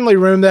the family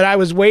room that I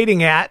was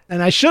waiting at.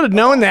 And I should have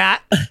known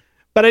that,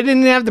 but I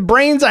didn't have the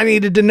brains I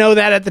needed to know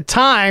that at the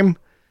time.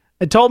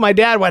 I told my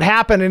dad what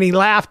happened and he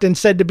laughed and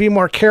said to be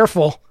more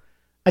careful.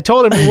 I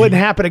told him it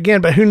wouldn't happen again,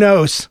 but who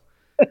knows?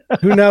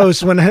 Who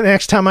knows when the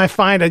next time I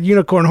find a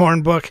unicorn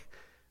horn book,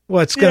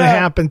 what's going to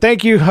happen.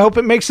 Thank you. Hope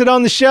it makes it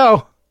on the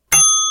show.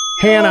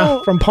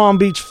 Hannah from Palm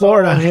Beach,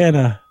 Florida.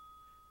 Hannah.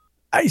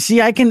 I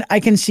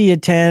can see a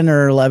 10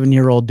 or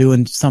 11-year-old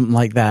doing something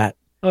like that.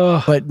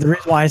 Ugh. But the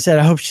reason why I said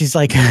I hope she's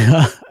like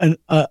a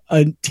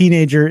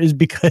teenager is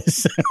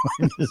because it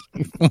would just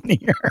be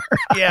funnier.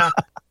 Yeah.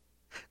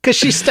 Because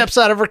she steps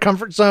out of her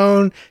comfort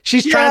zone.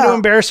 She's trying to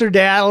embarrass her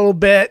dad a little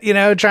bit,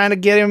 trying to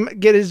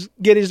get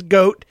his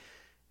goat.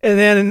 And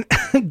then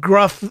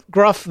Gruff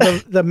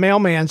the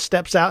mailman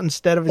steps out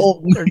instead of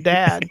her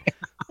dad.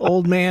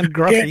 Old man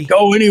Gruffy. Can't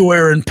go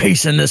anywhere and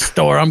pace in this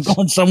store. I'm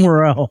going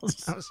somewhere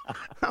else.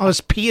 I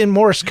was peeing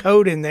Morse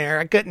code in there.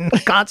 I couldn't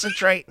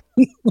concentrate.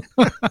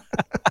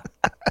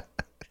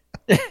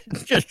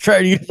 Just try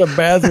to use the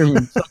bathroom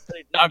and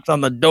somebody knocks on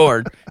the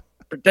door.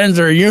 Pretends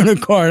they're a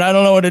unicorn. I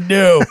don't know what to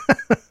do.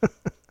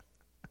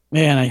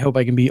 Man, I hope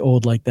I can be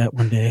old like that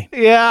one day.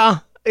 Yeah.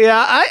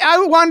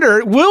 I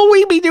wonder, will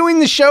we be doing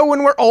the show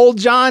when we're old,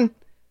 John?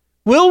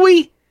 Will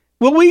we?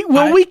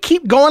 Will we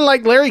keep going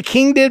like Larry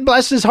King did,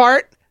 bless his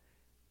heart?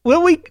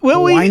 Will we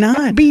Why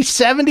not? Be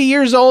 70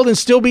 years old and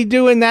still be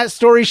doing that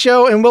story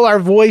show? And will our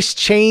voice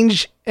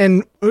change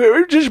and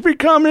just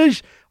become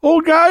this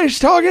old guys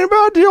talking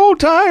about the old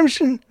times?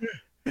 And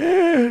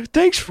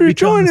thanks for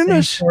joining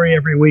us. Story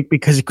every week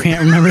because you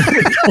can't remember.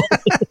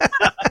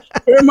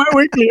 In my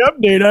weekly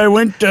update, I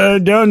went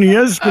down the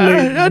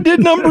escalator. I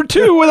did number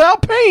 2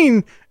 without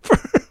pain.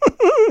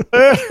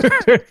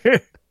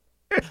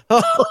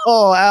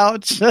 Oh,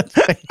 ouch!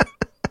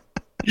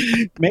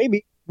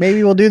 Maybe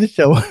we'll do the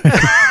show.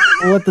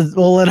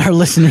 We'll let our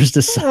listeners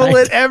decide. Will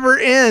it ever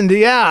end?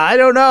 Yeah, I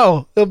don't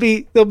know.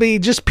 There'll be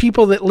just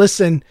people that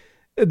listened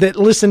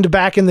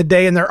back in the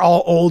day, and they're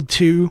all old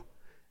too,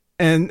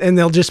 and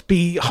they'll just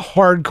be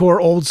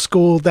hardcore old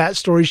school That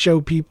Story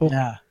Show people.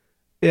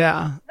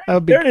 Yeah, that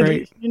would be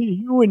great.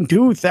 You in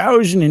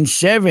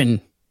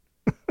 2007.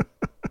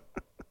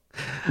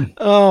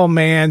 Oh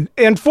man.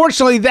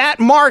 Unfortunately,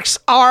 that marks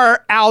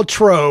our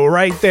outro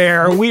right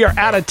there. We are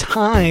out of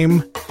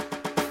time.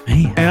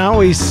 Man. And I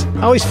always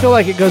feel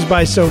like it goes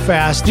by so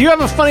fast. Do you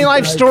have a funny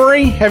life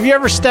story? Have you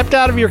ever stepped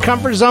out of your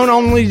comfort zone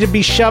only to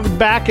be shoved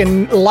back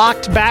and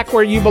locked back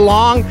where you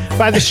belong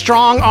by the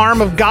strong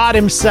arm of God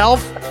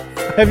himself?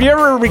 Have you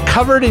ever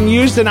recovered and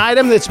used an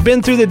item that's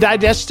been through the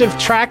digestive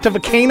tract of a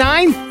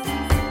canine?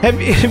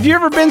 Have you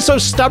ever been so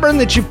stubborn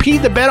that you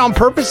peed the bed on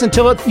purpose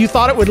until you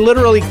thought it would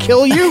literally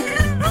kill you?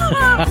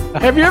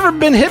 Have you ever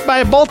been hit by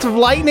a bolt of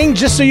lightning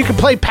just so you could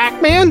play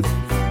Pac-Man?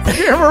 Have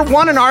you ever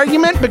won an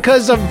argument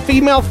because of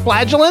female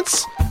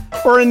flagellants?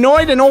 Or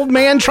annoyed an old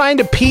man trying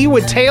to pee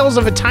with tales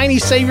of a tiny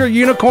savior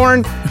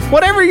unicorn?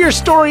 Whatever your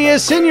story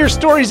is, send your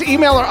stories,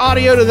 email or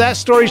audio to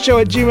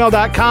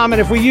thatstoryshow@gmail.com.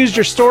 And if we used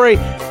your story,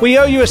 we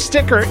owe you a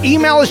sticker.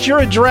 Email us your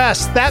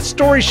address.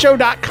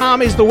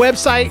 Thatstoryshow.com is the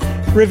website.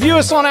 Review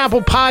us on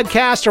Apple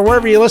Podcasts or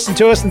wherever you listen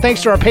to us. And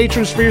thanks to our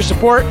patrons for your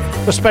support.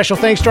 With special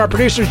thanks to our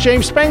producers,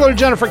 James Spangler,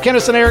 Jennifer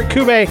Kennison, Eric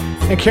Kube,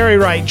 and Carrie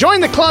Wright. Join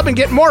the club and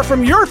get more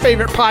from your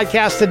favorite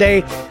podcast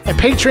today at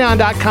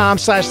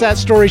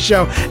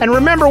patreon.com/thatstoryshow. And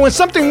remember, when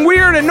something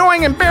weird,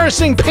 annoying,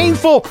 embarrassing,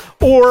 painful,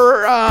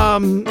 or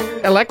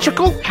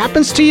electrical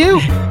happens to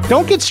you,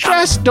 don't get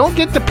stressed, don't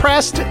get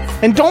depressed,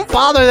 and don't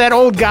bother that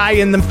old guy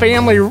in the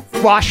family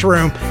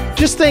washroom.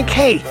 Just think,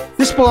 hey,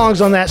 this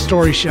belongs on That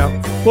Story Show.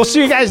 We'll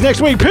see you guys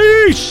next week.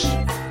 Peace!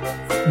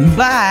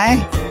 Bye!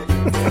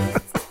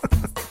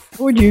 What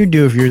would you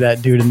do if you're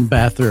that dude in the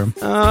bathroom?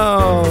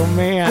 Oh,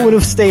 man. I would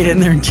have stayed in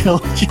there until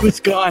she was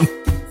gone.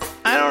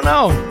 I don't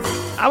know.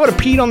 I would have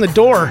peed on the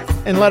door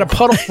and let a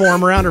puddle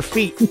form around her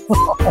feet.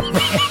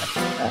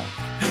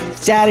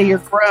 Daddy, you're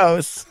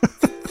gross.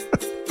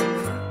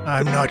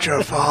 I'm not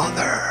your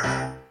father.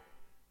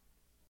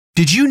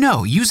 Did you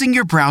know using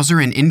your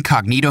browser in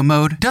incognito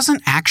mode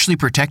doesn't actually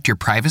protect your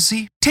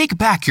privacy? Take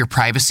back your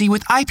privacy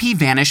with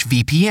IPVanish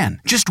VPN.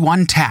 Just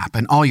one tap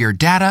and all your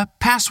data,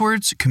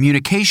 passwords,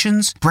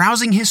 communications,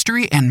 browsing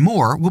history, and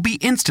more will be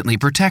instantly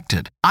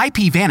protected.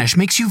 IPVanish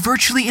makes you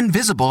virtually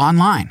invisible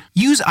online.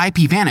 Use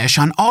IPVanish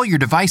on all your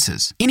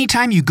devices,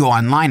 anytime you go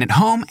online at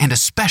home and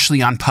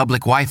especially on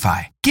public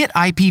Wi-Fi. Get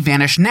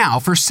IPVanish now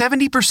for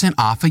 70%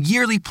 off a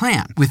yearly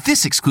plan with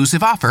this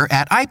exclusive offer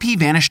at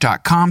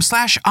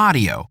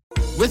IPVanish.com/audio.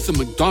 With the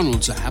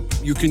McDonald's app,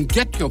 you can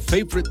get your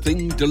favorite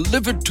thing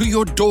delivered to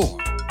your door.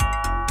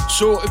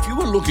 So if you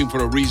were looking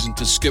for a reason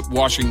to skip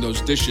washing those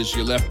dishes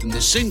you left in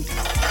the sink,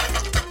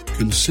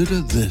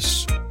 consider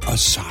this a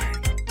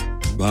sign.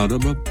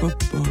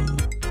 Ba-da-ba-ba-ba.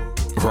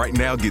 Right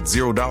now, get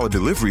 $0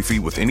 delivery fee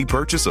with any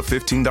purchase of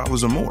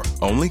 $15 or more,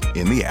 only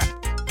in the app.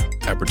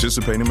 at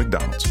participating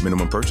McDonald's.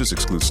 Minimum purchase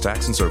excludes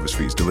tax and service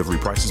fees. Delivery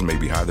prices may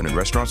be higher than in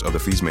restaurants. Other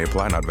fees may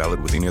apply. Not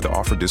valid with any other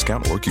offer,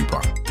 discount, or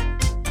coupon.